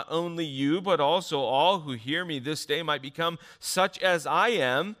that not only you, but also all who hear me this day might become such as I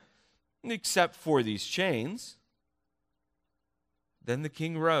am, except for these chains. Then the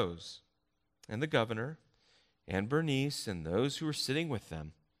king rose, and the governor, and Bernice, and those who were sitting with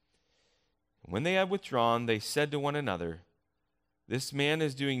them. When they had withdrawn, they said to one another, this man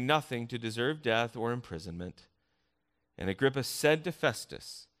is doing nothing to deserve death or imprisonment. And Agrippa said to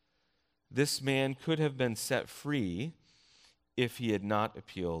Festus, this man could have been set free if he had not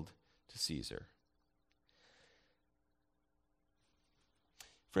appealed to Caesar.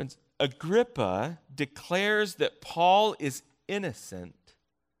 Friends, Agrippa declares that Paul is innocent,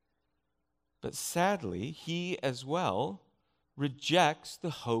 but sadly, he as well rejects the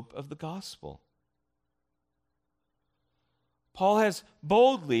hope of the gospel. Paul has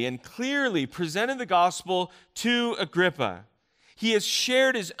boldly and clearly presented the gospel to Agrippa. He has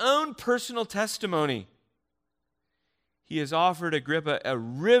shared his own personal testimony. He has offered Agrippa a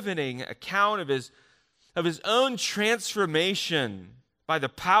riveting account of his own transformation by the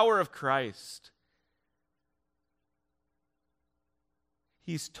power of Christ.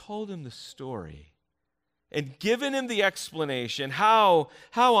 He's told him the story and given him the explanation. How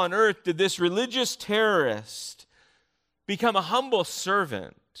on earth did this religious terrorist become a humble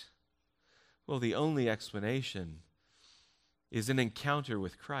servant? Well, the only explanation is an encounter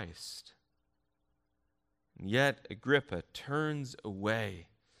with Christ. And yet Agrippa turns away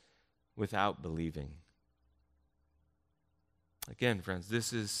without believing. Again, friends,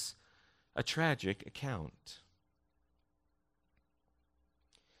 this is a tragic account.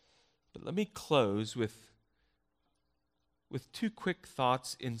 But let me close with two quick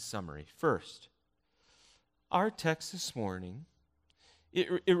thoughts in summary. First, our text this morning,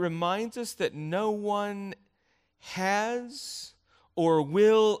 it reminds us that no one has or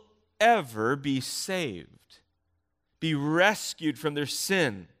will ever be saved, be rescued from their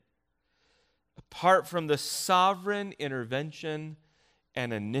sin, apart from the sovereign intervention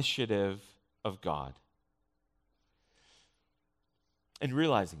and initiative of God. And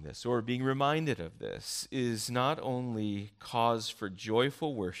realizing this, or being reminded of this, is not only cause for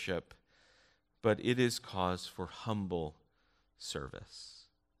joyful worship, but it is cause for humble service.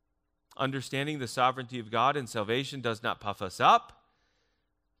 Understanding the sovereignty of God in salvation does not puff us up,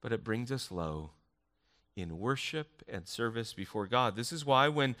 but it brings us low in worship and service before God. This is why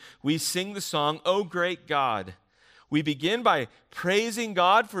when we sing the song, O Great God, we begin by praising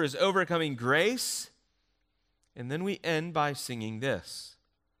God for his overcoming grace, and then we end by singing this: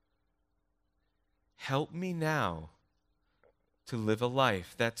 help me now to live a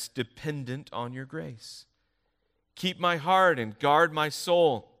life that's dependent on your grace. Keep my heart and guard my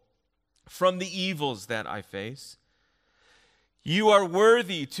soul from the evils that I face. You are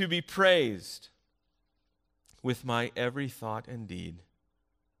worthy to be praised with my every thought and deed.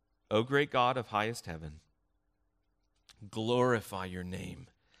 O great God of highest heaven, glorify your name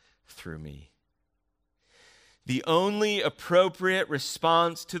through me. The only appropriate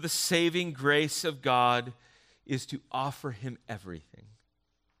response to the saving grace of God is to offer him everything.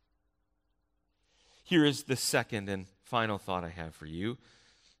 Here is the second and final thought I have for you.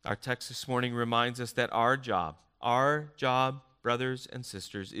 Our text this morning reminds us that our job, brothers and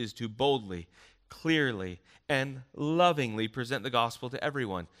sisters, is to boldly, clearly, and lovingly present the gospel to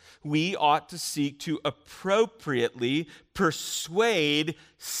everyone. We ought to seek to appropriately persuade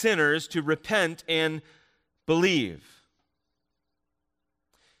sinners to repent and believe.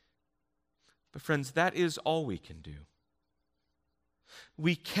 But friends, that is all we can do.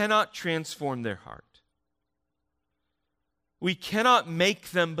 We cannot transform their heart. We cannot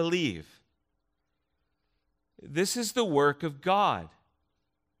make them believe. This is the work of God.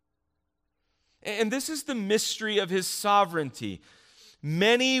 And this is the mystery of his sovereignty.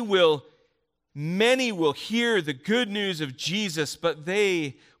 Many will hear the good news of Jesus, but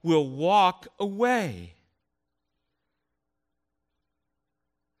they will walk away.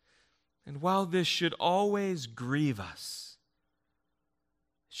 And while this should always grieve us,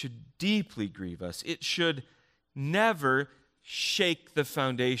 should deeply grieve us, it should never shake the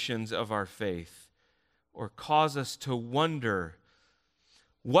foundations of our faith or cause us to wonder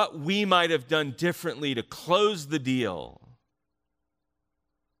what we might have done differently to close the deal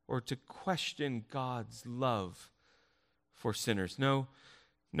or to question God's love for sinners. No,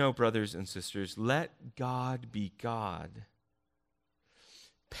 brothers and sisters, let God be God.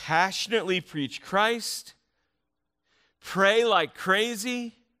 Passionately preach Christ, pray like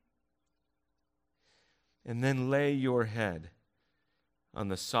crazy, and then lay your head on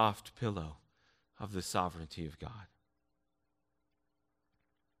the soft pillow of the sovereignty of God.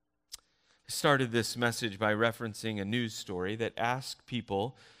 I started this message by referencing a news story that asked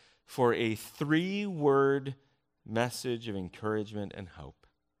people for a 3-word message of encouragement and hope.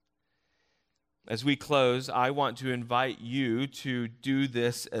 As we close, I want to invite you to do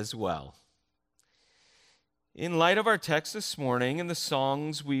this as well. In light of our text this morning and the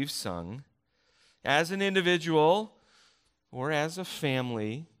songs we've sung, as an individual or as a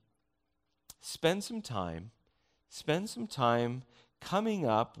family, spend some time coming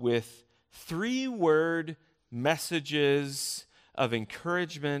up with 3-word messages of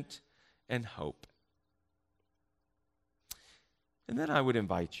encouragement and hope. And then I would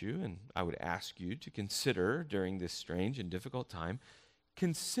invite you and I would ask you to consider during this strange and difficult time,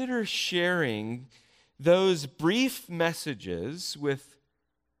 consider sharing those brief messages with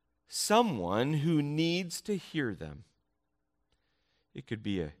someone who needs to hear them. It could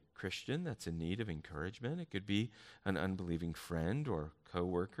be a Christian that's in need of encouragement. It could be an unbelieving friend or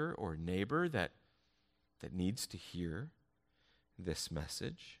coworker or neighbor that needs to hear this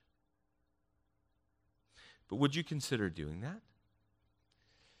message. But would you consider doing that?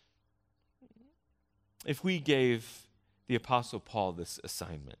 If we gave the Apostle Paul this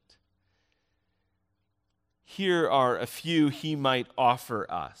assignment, here are a few he might offer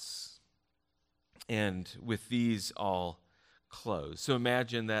us. And with these, I'll close. So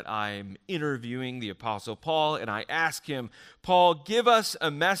imagine that I'm interviewing the Apostle Paul, and I ask him, Paul, give us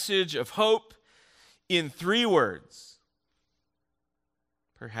a message of hope in 3 words.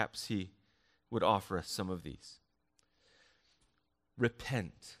 Perhaps he would offer us some of these.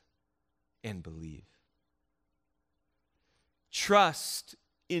 Repent and believe. Trust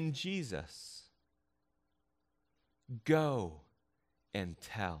in Jesus. Go and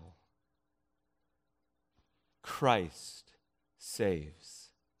tell. Christ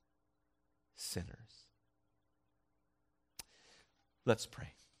saves sinners. Let's pray.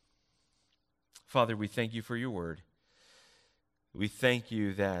 Father, we thank you for your word. We thank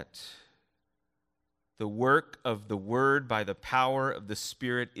you that the work of the word by the power of the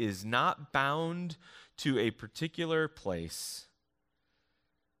Spirit is not bound to a particular place.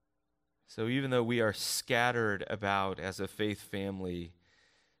 So even though we are scattered about as a faith family,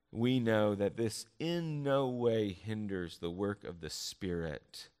 we know that this in no way hinders the work of the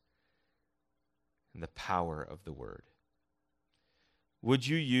Spirit and the power of the Word. Would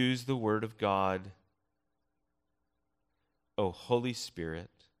you use the Word of God, O Holy Spirit,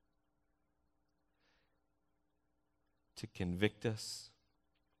 to convict us,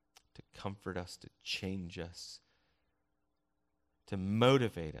 to comfort us, to change us, to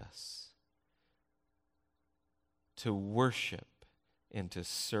motivate us, to worship and to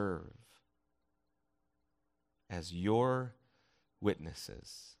serve as your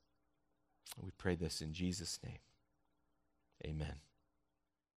witnesses. We pray this in Jesus' name. Amen.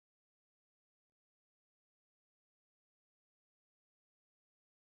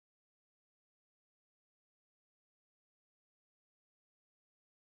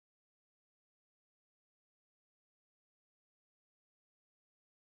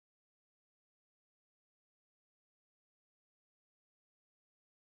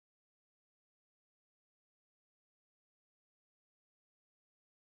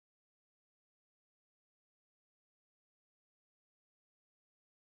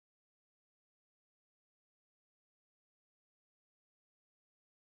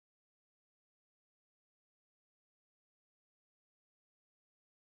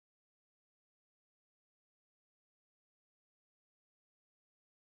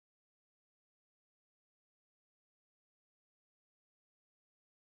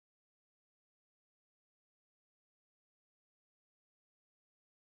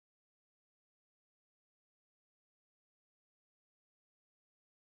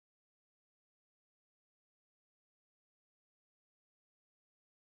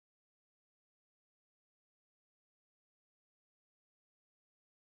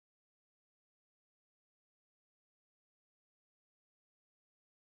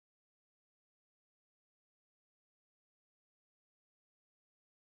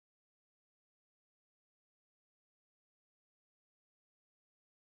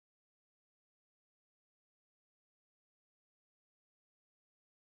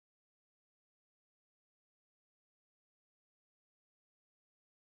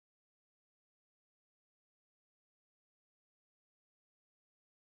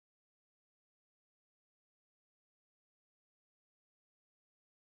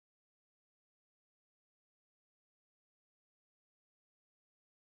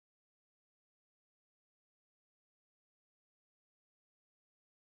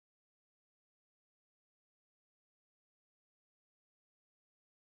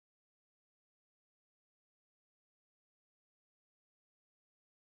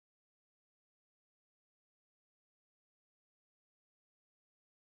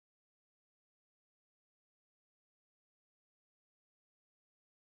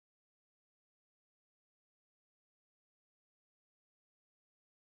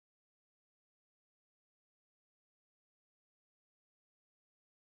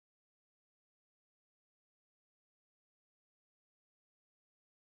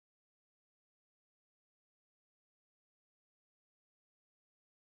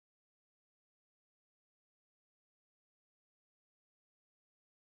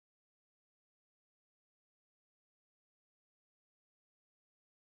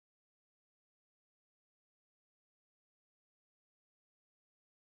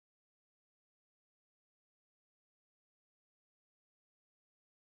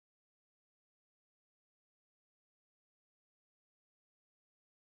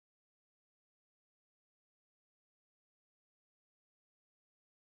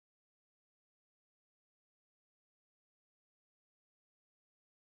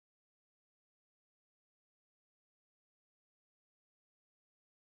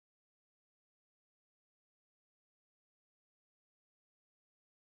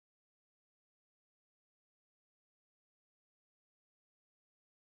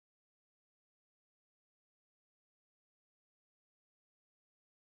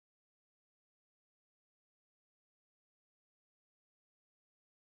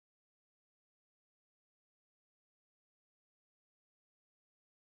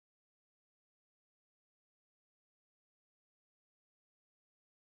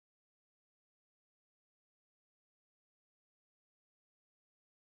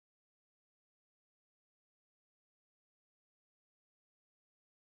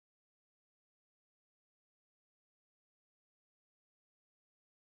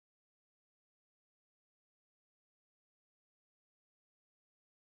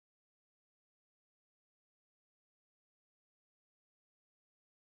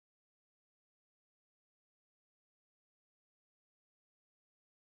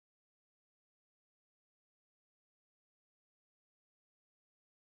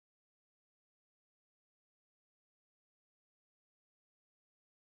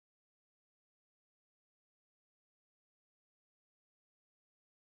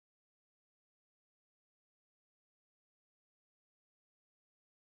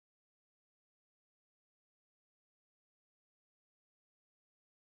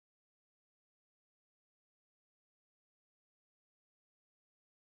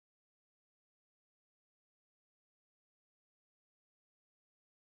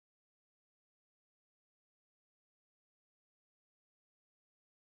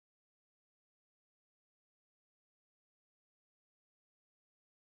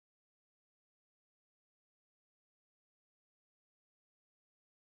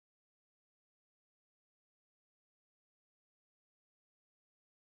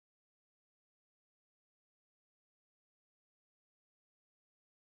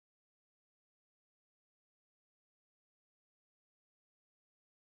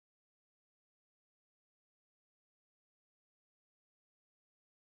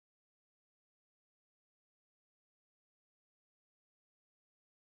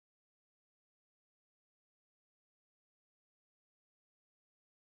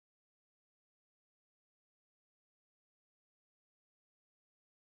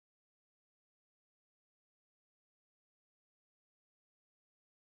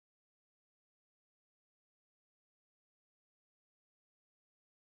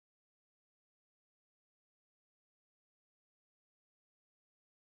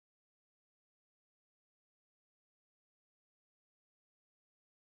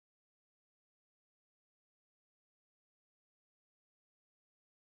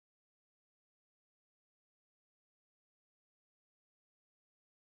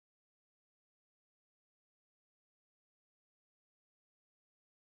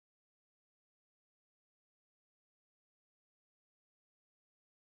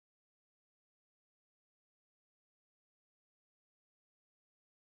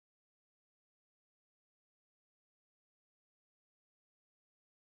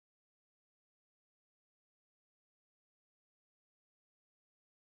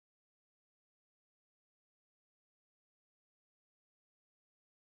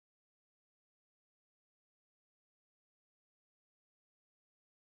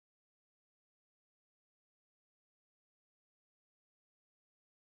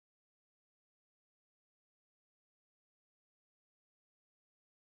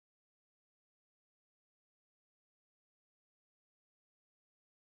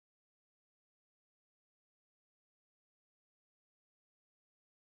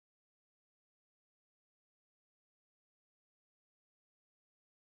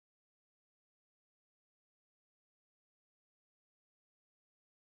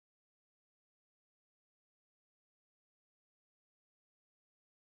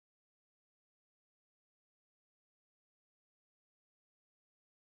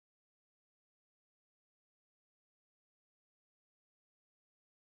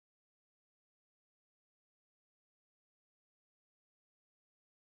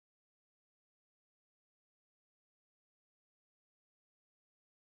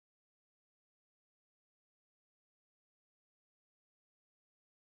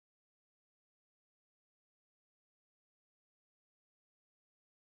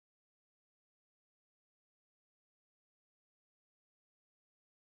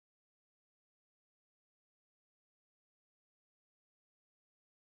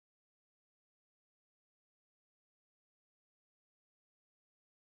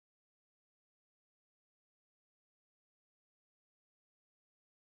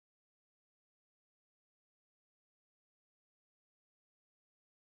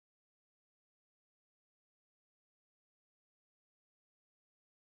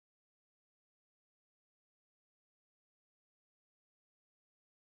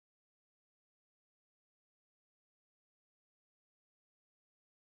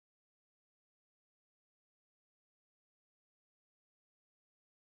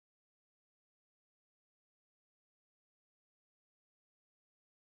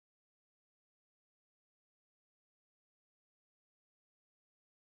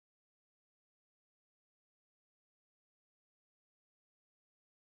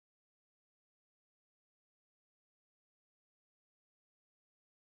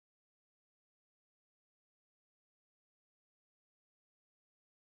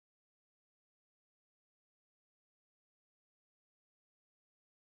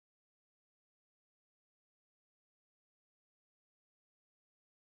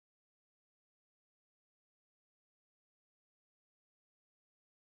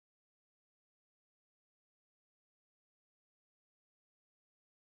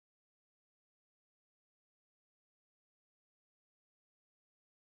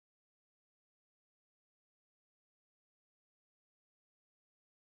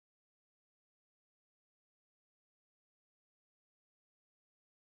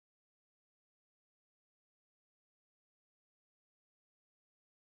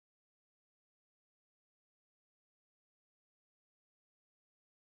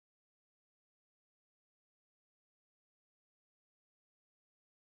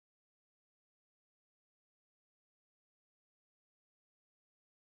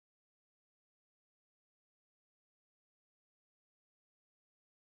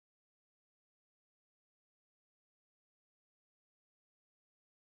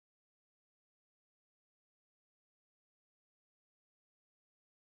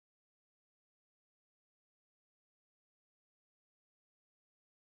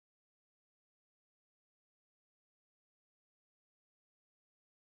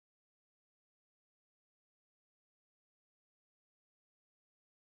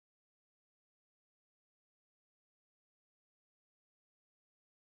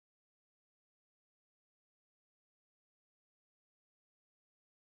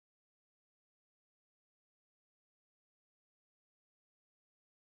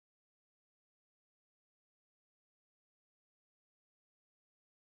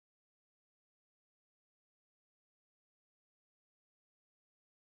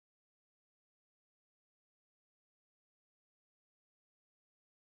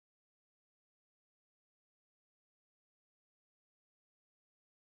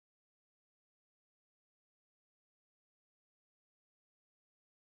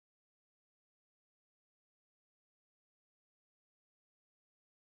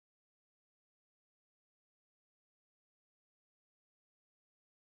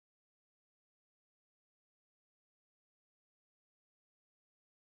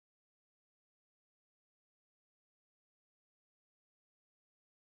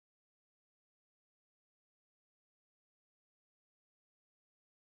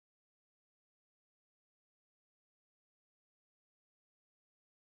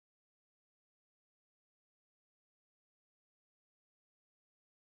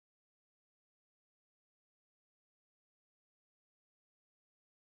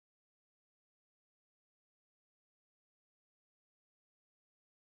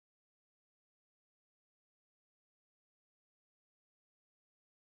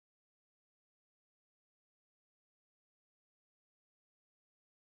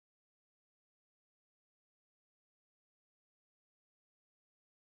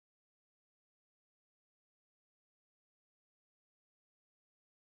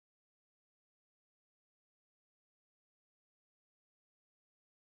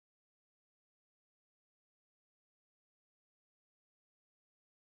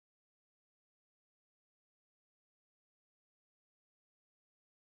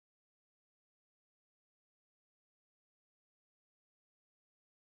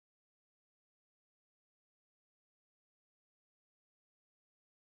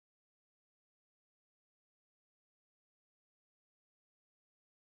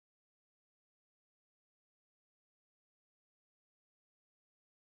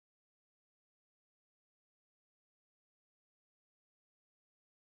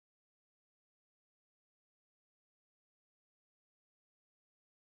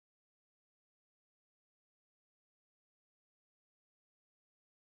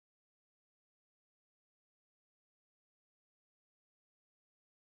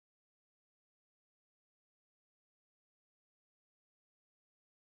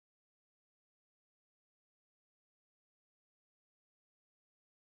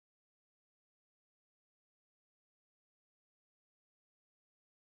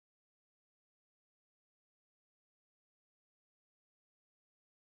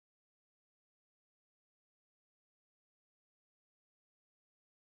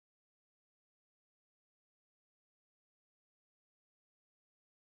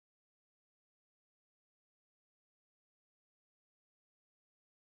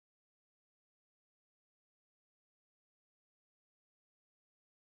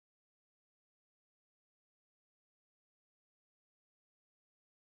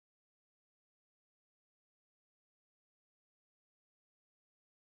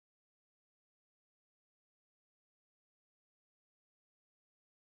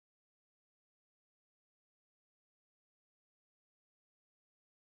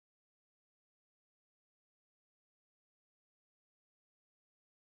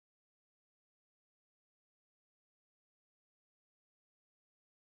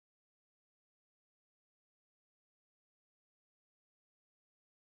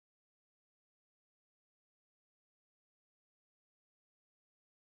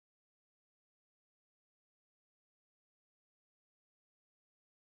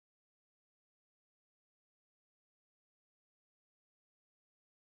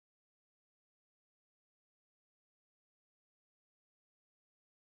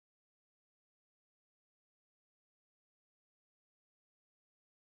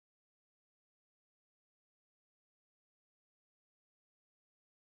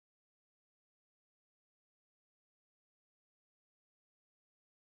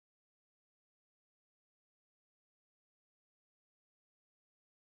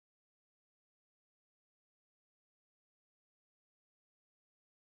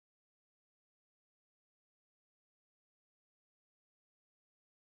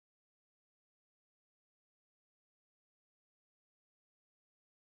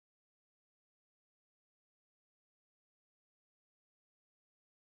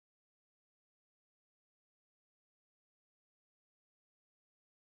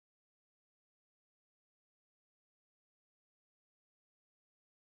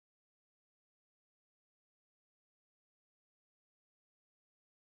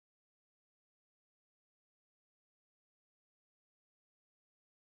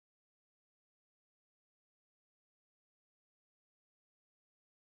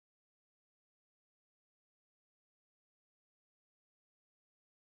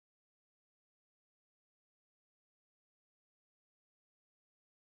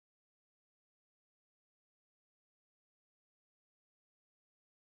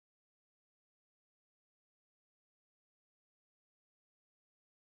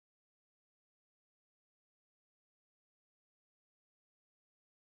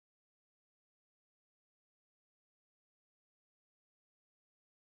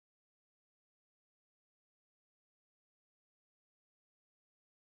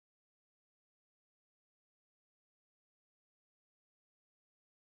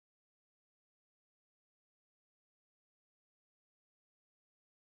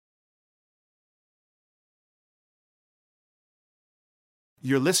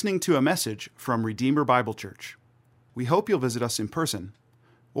 You're listening to a message from Redeemer Bible Church. We hope you'll visit us in person,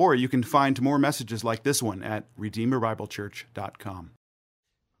 or you can find more messages like this one at redeemerbiblechurch.com.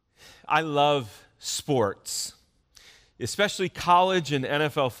 I love sports, especially college and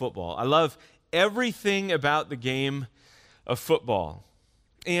NFL football. I love everything about the game of football,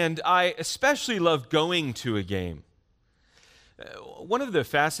 and I especially love going to a game. One of the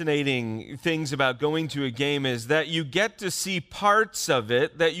fascinating things about going to a game is that you get to see parts of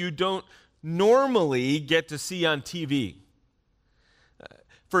it that you don't normally get to see on TV.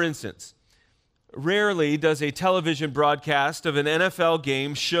 For instance, rarely does a television broadcast of an NFL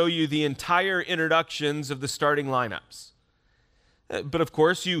game show you the entire introductions of the starting lineups. But of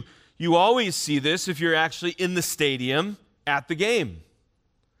course, you always see this if you're actually in the stadium at the game.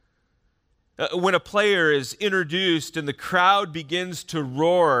 When a player is introduced and the crowd begins to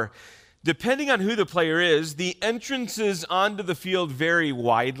roar, depending on who the player is, the entrances onto the field vary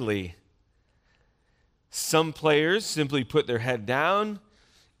widely. Some players simply put their head down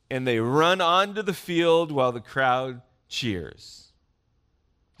and they run onto the field while the crowd cheers.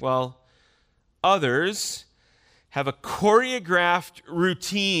 While others have a choreographed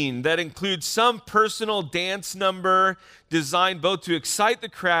routine that includes some personal dance number designed both to excite the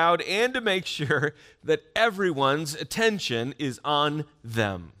crowd and to make sure that everyone's attention is on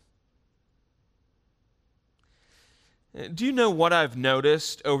them. Do you know what I've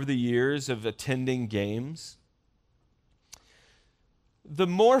noticed over the years of attending games? The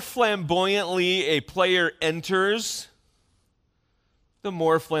more flamboyantly a player enters, the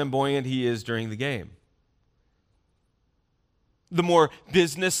more flamboyant he is during the game. The more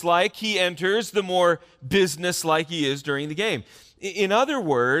businesslike he enters, the more businesslike he is during the game. In other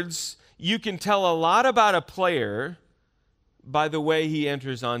words, you can tell a lot about a player by the way he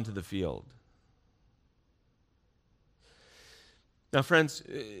enters onto the field. Now, friends,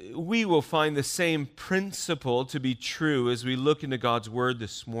 we will find the same principle to be true as we look into God's Word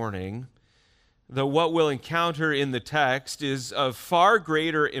this morning, though what we'll encounter in the text is of far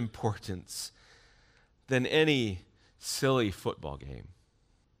greater importance than any silly football game.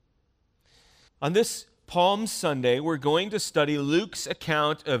 On this Palm Sunday, we're going to study Luke's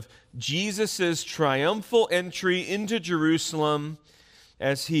account of Jesus' triumphal entry into Jerusalem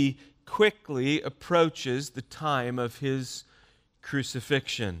as he quickly approaches the time of his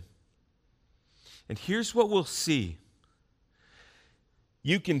crucifixion. And here's what we'll see.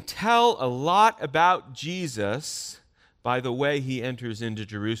 You can tell a lot about Jesus by the way he enters into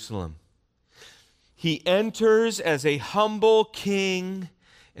Jerusalem. He enters as a humble king,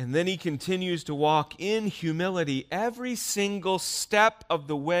 and then he continues to walk in humility every single step of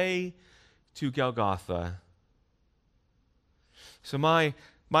the way to Golgotha. So my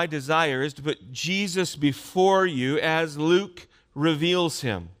desire is to put Jesus before you as Luke reveals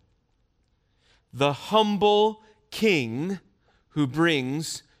him. The humble king who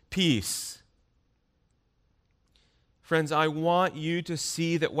brings peace. Friends, I want you to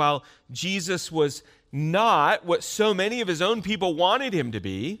see that while Jesus was not what so many of his own people wanted him to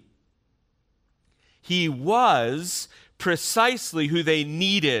be, he was precisely who they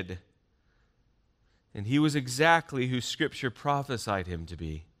needed. And he was exactly who Scripture prophesied him to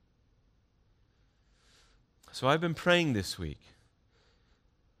be. So I've been praying this week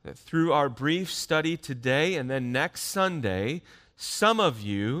that through our brief study today and then next Sunday, some of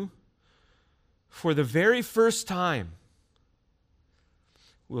you, for the very first time,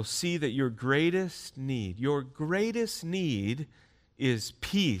 will see that your greatest need is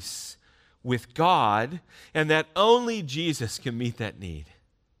peace with God, and that only Jesus can meet that need.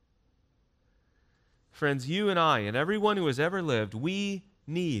 Friends, you and I and everyone who has ever lived, we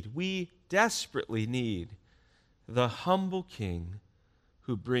desperately need the humble King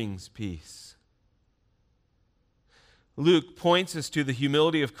who brings peace. Luke points us to the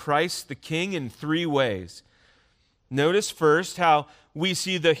humility of Christ the King in three ways. Notice first how we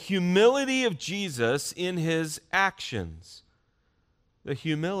see the humility of Jesus in his actions. The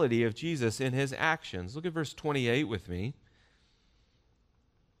humility of Jesus in his actions. Look at verse 28 with me.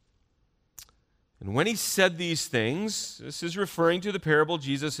 And when he said these things, this is referring to the parable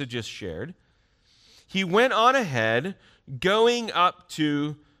Jesus had just shared, he went on ahead, going up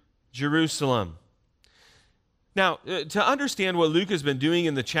to Jerusalem. Now, to understand what Luke has been doing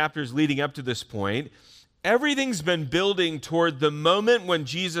in the chapters leading up to this point, everything's been building toward the moment when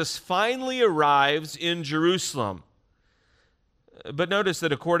Jesus finally arrives in Jerusalem. But notice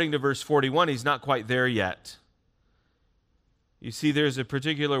that according to verse 41, he's not quite there yet. You see, there's a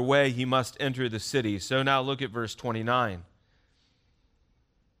particular way he must enter the city. So now look at verse 29.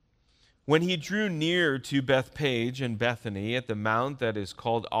 When he drew near to Bethpage and Bethany at the mount that is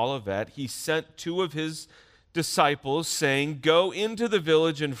called Olivet, he sent two of his disciples, saying, "Go into the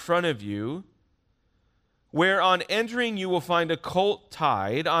village in front of you, where on entering you will find a colt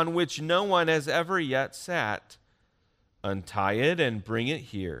tied, on which no one has ever yet sat. Untie it and bring it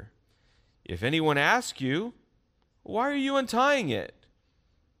here. If anyone asks you, 'Why are you untying it?'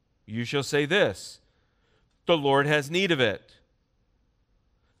 you shall say this, 'The Lord has need of it.'"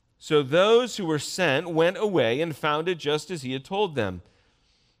 So those who were sent went away and found it just as he had told them.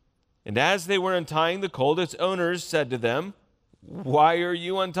 And as they were untying the colt, its owners said to them, "Why are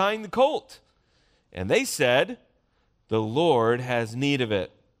you untying the colt?" And they said, "The Lord has need of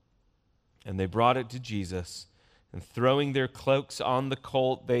it." And they brought it to Jesus. And throwing their cloaks on the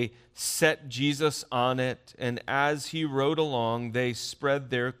colt, they set Jesus on it. And as he rode along, they spread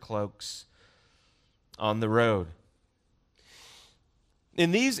their cloaks on the road.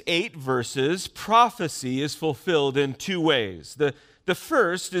 In these 8 verses, prophecy is fulfilled in 2 ways. The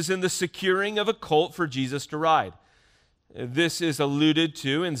first is in the securing of a colt for Jesus to ride. This is alluded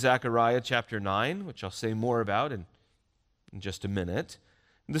to in Zechariah chapter 9, which I'll say more about in just a minute.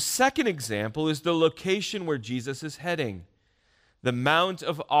 The second example is the location where Jesus is heading, the Mount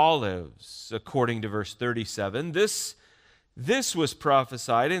of Olives, according to verse 37. This was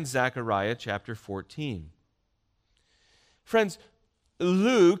prophesied in Zechariah chapter 14. Friends,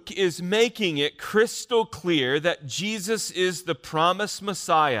 Luke is making it crystal clear that Jesus is the promised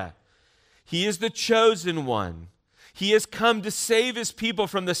Messiah. He is the chosen one. He has come to save his people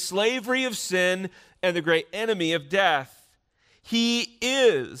from the slavery of sin and the great enemy of death. He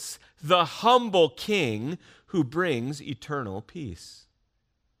is the humble King who brings eternal peace.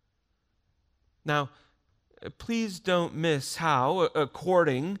 Now, please don't miss how,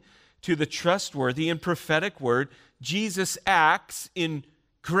 according to the trustworthy and prophetic word, Jesus acts in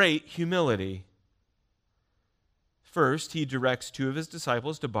great humility. First, he directs 2 of his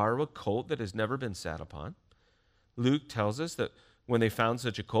disciples to borrow a colt that has never been sat upon. Luke tells us that when they found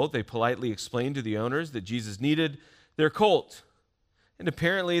such a colt, they politely explained to the owners that Jesus needed their colt. And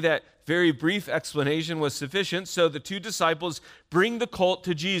apparently that very brief explanation was sufficient, so the 2 disciples bring the colt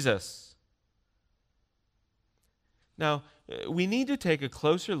to Jesus. Now, we need to take a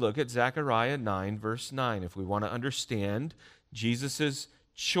closer look at Zechariah 9, verse 9, if we want to understand Jesus'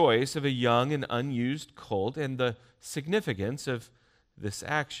 choice of a young and unused colt and the significance of this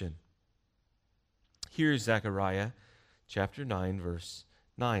action. Here's Zechariah chapter 9, verse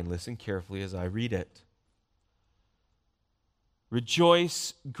 9. Listen carefully as I read it.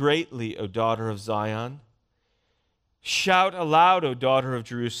 "Rejoice greatly, O daughter of Zion. Shout aloud, O daughter of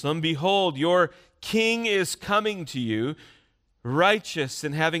Jerusalem. Behold, your king is coming to you. Righteous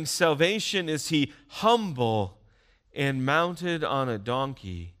and having salvation is he, humble and mounted on a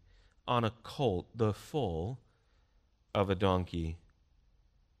donkey, on a colt, the foal of a donkey."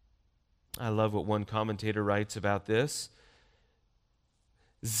 I love what one commentator writes about this.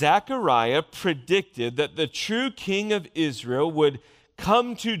 Zechariah predicted that the true king of Israel would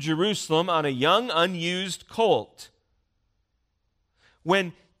come to Jerusalem on a young, unused colt.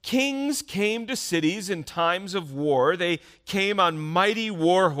 When kings came to cities in times of war, they came on mighty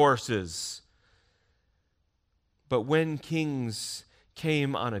war horses. But when kings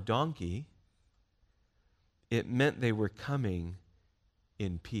came on a donkey, it meant they were coming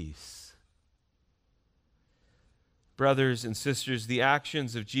in peace. Brothers and sisters, the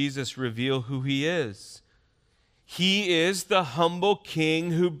actions of Jesus reveal who he is. He is the humble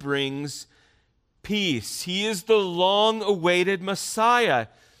king who brings peace. He is the long-awaited Messiah.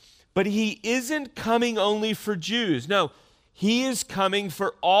 But he isn't coming only for Jews. No, he is coming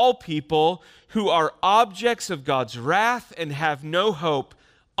for all people who are objects of God's wrath and have no hope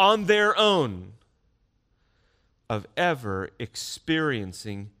on their own of ever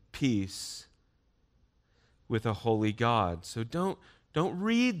experiencing peace with a holy God. So don't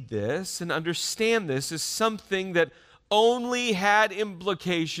read this and understand this as something that only had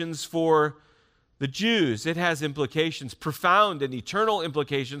implications for the Jews. It has implications, profound and eternal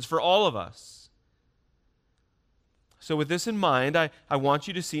implications for all of us. So with this in mind, I want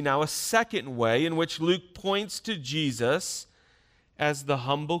you to see now a second way in which Luke points to Jesus as the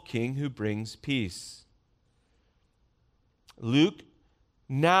humble king who brings peace. Luke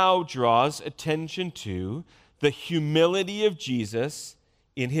now draws attention to the humility of Jesus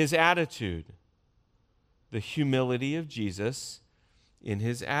in his attitude. The humility of Jesus in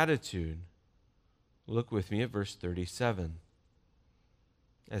his attitude. Look with me at verse 37.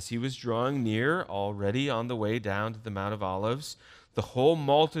 As he was drawing near, already on the way down to the Mount of Olives, the whole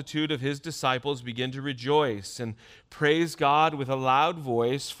multitude of his disciples began to rejoice and praise God with a loud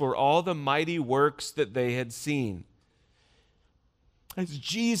voice for all the mighty works that they had seen. As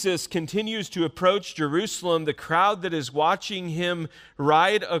Jesus continues to approach Jerusalem, the crowd that is watching him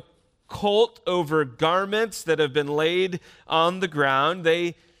ride a colt over garments that have been laid on the ground,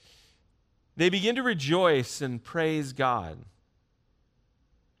 they begin to rejoice and praise God.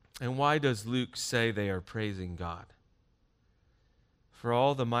 And why does Luke say they are praising God? For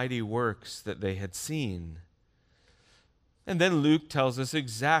all the mighty works that they had seen. And then Luke tells us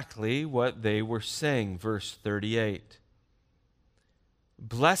exactly what they were saying, verse 38.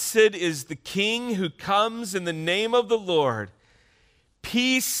 Blessed is the King who comes in the name of the Lord.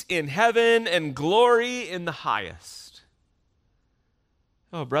 Peace in heaven and glory in the highest.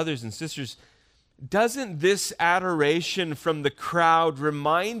 Oh, brothers and sisters, doesn't this adoration from the crowd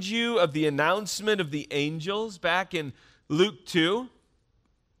remind you of the announcement of the angels back in Luke 2? In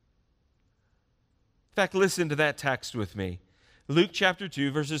fact, listen to that text with me. Luke chapter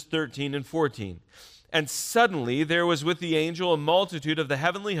 2, verses 13 and 14. And suddenly there was with the angel a multitude of the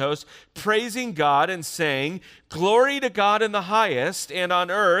heavenly host, praising God and saying, Glory to God in the highest, and on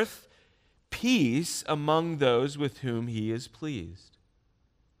earth peace among those with whom he is pleased.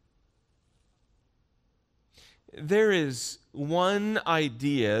 There is one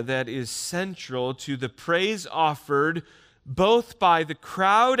idea that is central to the praise offered both by the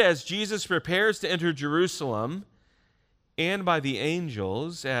crowd as Jesus prepares to enter Jerusalem and by the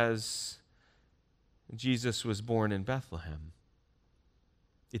angels as Jesus was born in Bethlehem.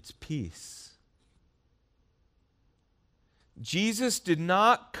 It's peace. Jesus did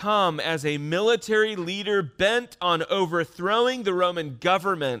not come as a military leader bent on overthrowing the Roman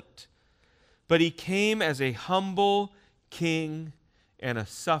government, but he came as a humble king and a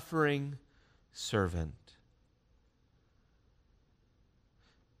suffering servant.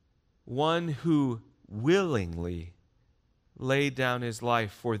 One who willingly laid down his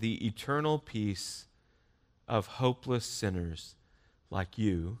life for the eternal peace of hopeless sinners like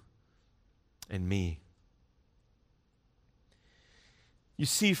you and me. You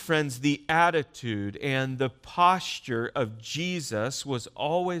see, friends, the attitude and the posture of Jesus was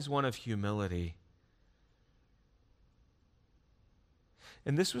always one of humility.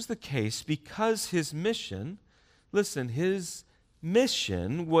 And this was the case because his mission, listen, his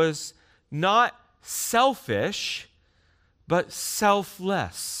mission was not selfish, but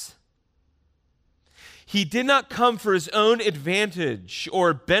selfless. He did not come for his own advantage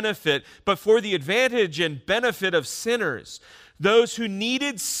or benefit, but for the advantage and benefit of sinners, those who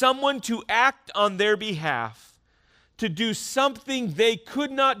needed someone to act on their behalf, to do something they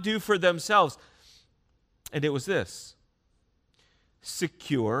could not do for themselves. And it was this: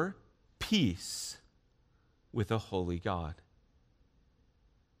 secure peace with a holy God.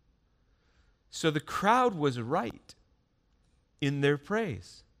 So the crowd was right in their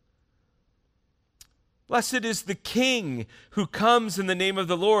praise. Blessed is the King who comes in the name of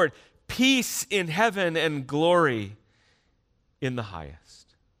the Lord. Peace in heaven and glory in the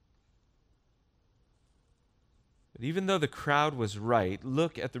highest. But even though the crowd was right,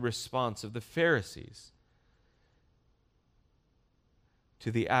 look at the response of the Pharisees to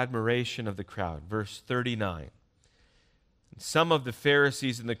the admiration of the crowd. Verse 39. Some of the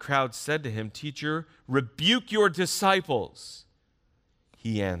Pharisees in the crowd said to him, Teacher, rebuke your disciples.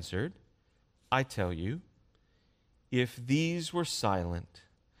 He answered, I tell you, if these were silent,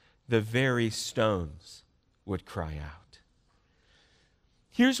 the very stones would cry out.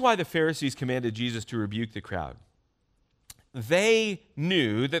 Here's why the Pharisees commanded Jesus to rebuke the crowd. They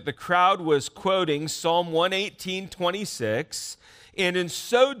knew that the crowd was quoting Psalm 118:26, and in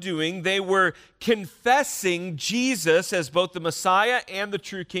so doing, they were confessing Jesus as both the Messiah and the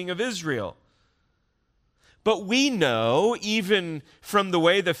true King of Israel. But we know, even from the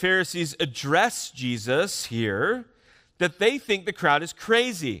way the Pharisees address Jesus here, that they think the crowd is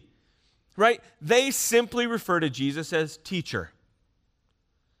crazy, right? They simply refer to Jesus as teacher.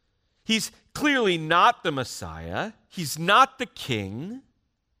 He's clearly not the Messiah. He's not the king.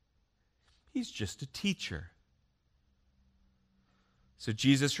 He's just a teacher. So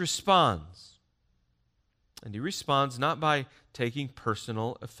Jesus responds. And he responds not by taking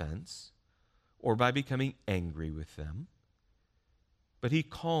personal offense or by becoming angry with them, but he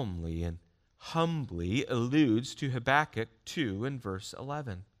calmly and humbly alludes to Habakkuk 2 in verse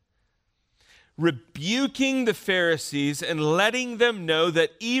 11. Rebuking the Pharisees and letting them know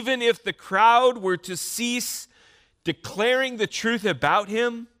that even if the crowd were to cease declaring the truth about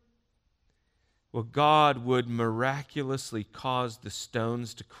him, Well, God would miraculously cause the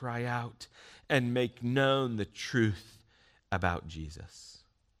stones to cry out and make known the truth about Jesus.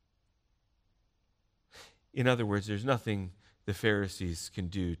 In other words, there's nothing the Pharisees can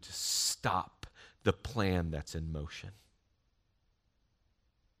do to stop the plan that's in motion.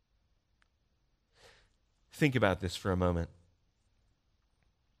 Think about this for a moment.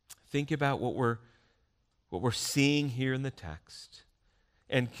 Think about what we're seeing here in the text,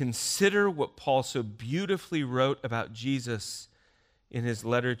 and consider what Paul so beautifully wrote about Jesus in his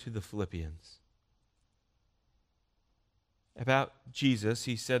letter to the Philippians. About Jesus,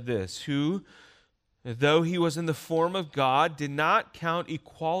 he said this, who, though he was in the form of God, did not count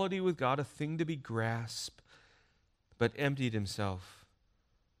equality with God a thing to be grasped, but emptied himself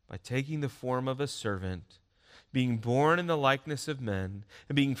by taking the form of a servant, being born in the likeness of men,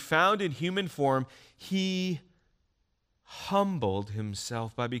 and being found in human form, he humbled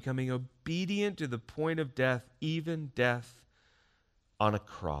himself by becoming obedient to the point of death, even death on a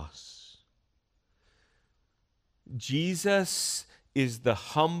cross. Jesus is the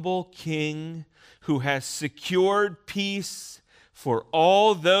humble King who has secured peace for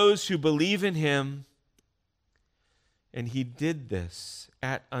all those who believe in him. And he did this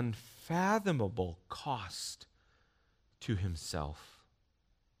at unfathomable cost to himself.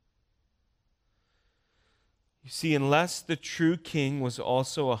 You see, unless the true king was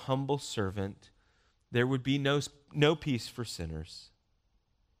also a humble servant, there would be no peace for sinners.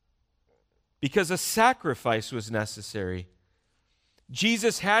 Because a sacrifice was necessary.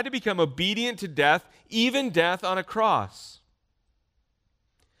 Jesus had to become obedient to death, even death on a cross.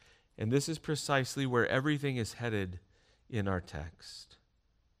 And this is precisely where everything is headed in our text.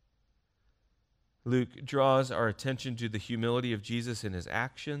 Luke draws our attention to the humility of Jesus in his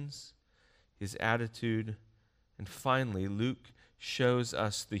actions, his attitude, and finally, Luke shows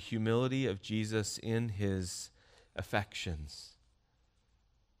us the humility of Jesus in his affections.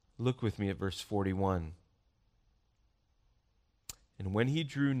 Look with me at verse 41. And when he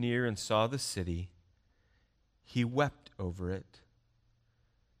drew near and saw the city, he wept over it,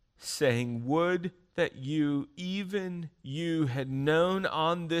 saying, "Would that you, even you, had known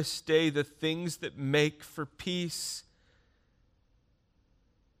on this day the things that make for peace,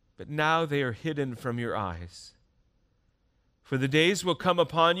 but now they are hidden from your eyes. For the days will come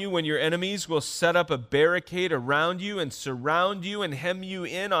upon you when your enemies will set up a barricade around you and surround you and hem you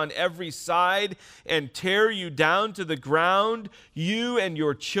in on every side and tear you down to the ground, you and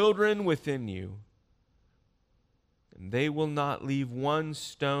your children within you. And they will not leave one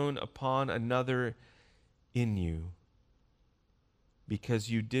stone upon another in you, because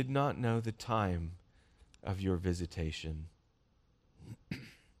you did not know the time of your visitation."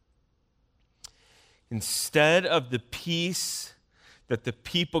 Instead of the peace that the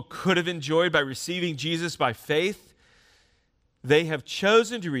people could have enjoyed by receiving Jesus by faith, they have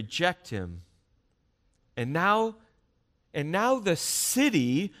chosen to reject him. And now the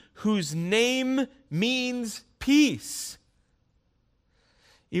city whose name means peace,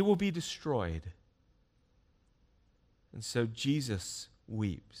 it will be destroyed. And so Jesus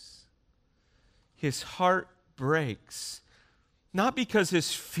weeps. His heart breaks. Not because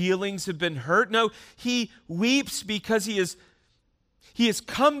his feelings have been hurt. No, he weeps because he has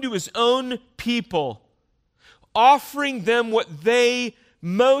come to his own people, offering them what they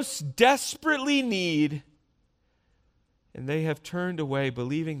most desperately need. And they have turned away,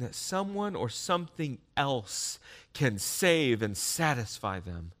 believing that someone or something else can save and satisfy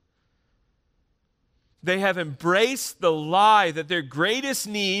them. They have embraced the lie that their greatest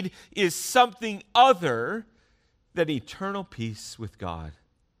need is something other than eternal peace with God.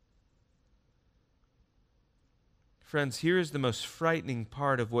 Friends, here is the most frightening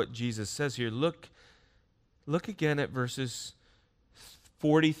part of what Jesus says here. Look again at verses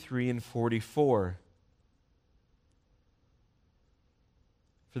 43 and 44.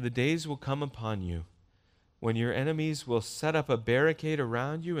 "For the days will come upon you when your enemies will set up a barricade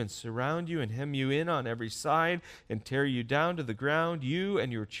around you and surround you and hem you in on every side and tear you down to the ground, you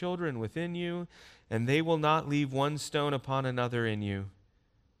and your children within you, and they will not leave one stone upon another in you,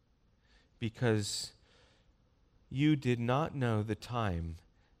 because you did not know the time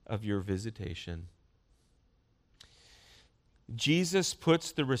of your visitation." Jesus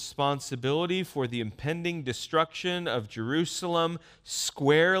puts the responsibility for the impending destruction of Jerusalem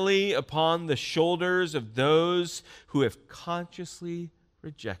squarely upon the shoulders of those who have consciously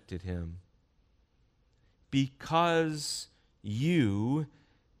rejected him. Because you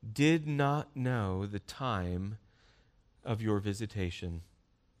did not know the time of your visitation.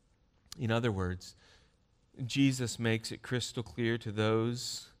 In other words, Jesus makes it crystal clear to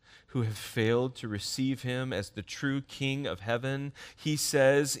those who have failed to receive him as the true King of heaven. He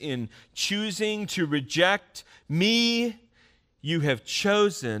says, in choosing to reject me, you have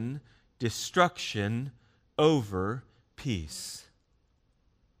chosen destruction over peace.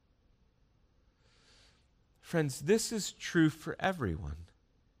 Friends, this is true for everyone.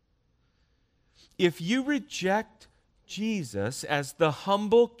 If you reject Jesus as the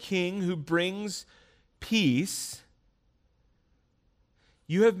humble King who brings peace,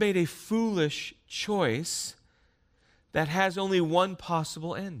 you have made a foolish choice that has only one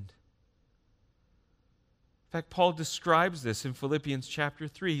possible end. In fact, Paul describes this in Philippians chapter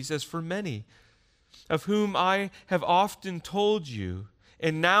 3. He says, "For many, of whom I have often told you,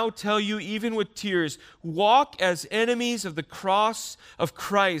 and now tell you even with tears, walk as enemies of the cross of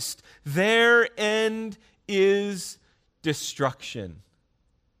Christ. Their end is destruction."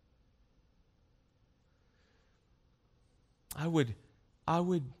 I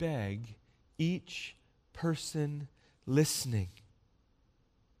would beg each person listening,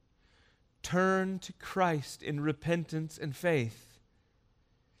 turn to Christ in repentance and faith.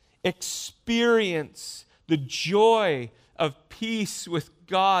 Experience the joy of peace with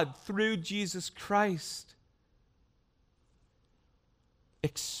God through Jesus Christ.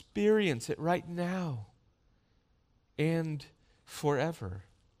 Experience it right now and forever.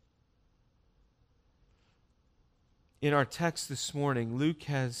 In our text this morning, Luke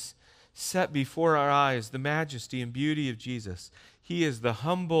has set before our eyes the majesty and beauty of Jesus. He is the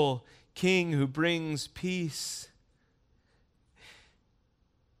humble King who brings peace.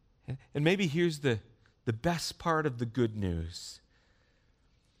 And maybe here's the best part of the good news.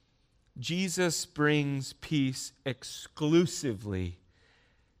 Jesus brings peace exclusively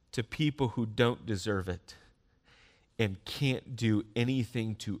to people who don't deserve it and can't do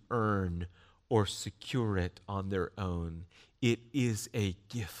anything to earn or secure it on their own. It is a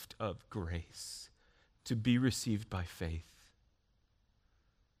gift of grace to be received by faith.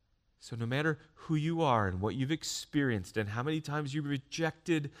 So no matter who you are and what you've experienced and how many times you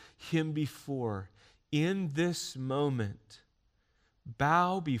rejected him before, in this moment,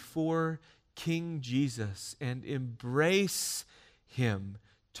 bow before King Jesus and embrace him.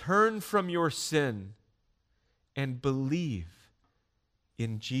 Turn from your sin and believe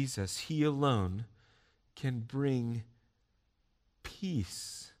in Jesus. He alone can bring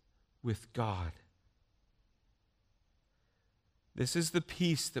peace with God. This is the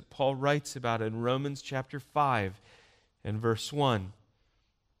peace that Paul writes about in Romans chapter 5 and verse 1.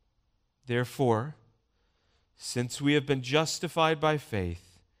 Therefore, since we have been justified by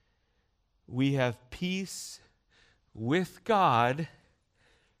faith, we have peace with God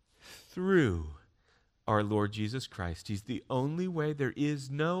through our Lord Jesus Christ. He's the only way. There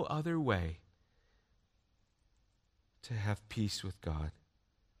is no other way to have peace with God.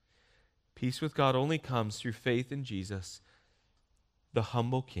 Peace with God only comes through faith in Jesus, the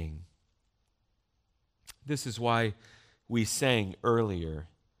humble King. This is why we sang earlier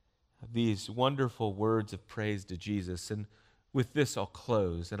these wonderful words of praise to Jesus. And with this I'll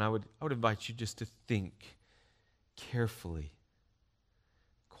close. And I would invite you just to think carefully,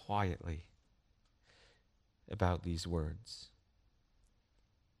 quietly about these words.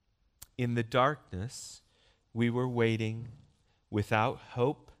 In the darkness, we were waiting without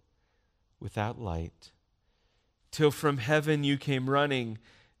hope, without light, till from heaven you came running.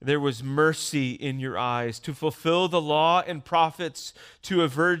 There was mercy in your eyes. To fulfill the law and prophets, to a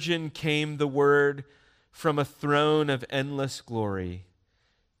virgin came the word. From a throne of endless glory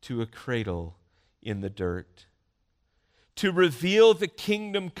to a cradle in the dirt. To reveal the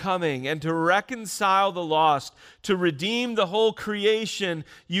kingdom coming and to reconcile the lost, to redeem the whole creation,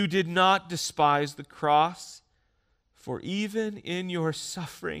 you did not despise the cross. For even in your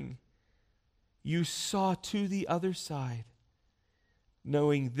suffering, you saw to the other side,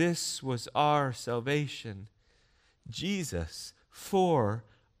 knowing this was our salvation. Jesus, for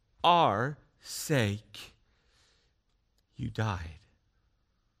our sake, you died.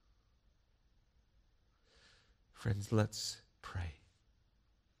 Friends, let's pray.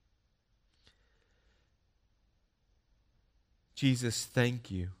 Jesus,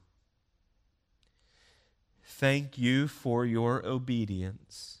 thank you. Thank you for your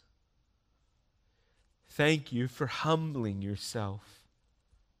obedience. Thank you for humbling yourself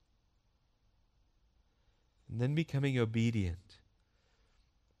and then becoming obedient,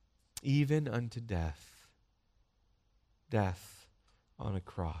 even unto death, death on a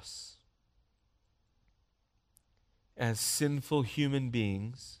cross. As sinful human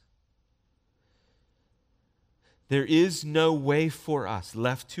beings, there is no way for us,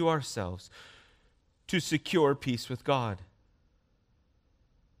 left to ourselves, to secure peace with God.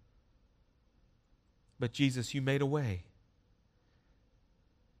 But Jesus, you made a way.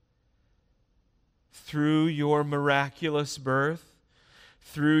 Through your miraculous birth,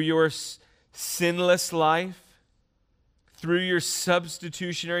 through your sinless life, through your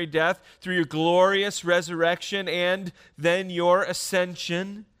substitutionary death, through your glorious resurrection, and then your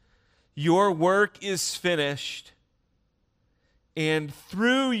ascension, your work is finished. And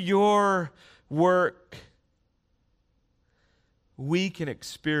through your work, we can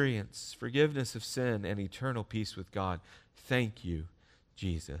experience forgiveness of sin and eternal peace with God. Thank you,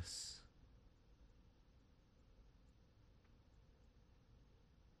 Jesus.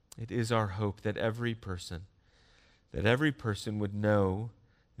 It is our hope that every person would know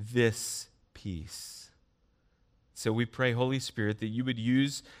this peace. So we pray, Holy Spirit, that you would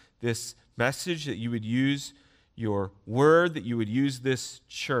use this message, that you would use your word, that you would use this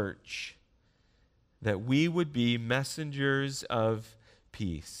church, that we would be messengers of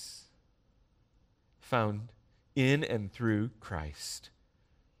peace, found in and through Christ.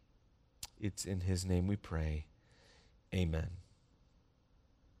 It's in his name we pray. Amen.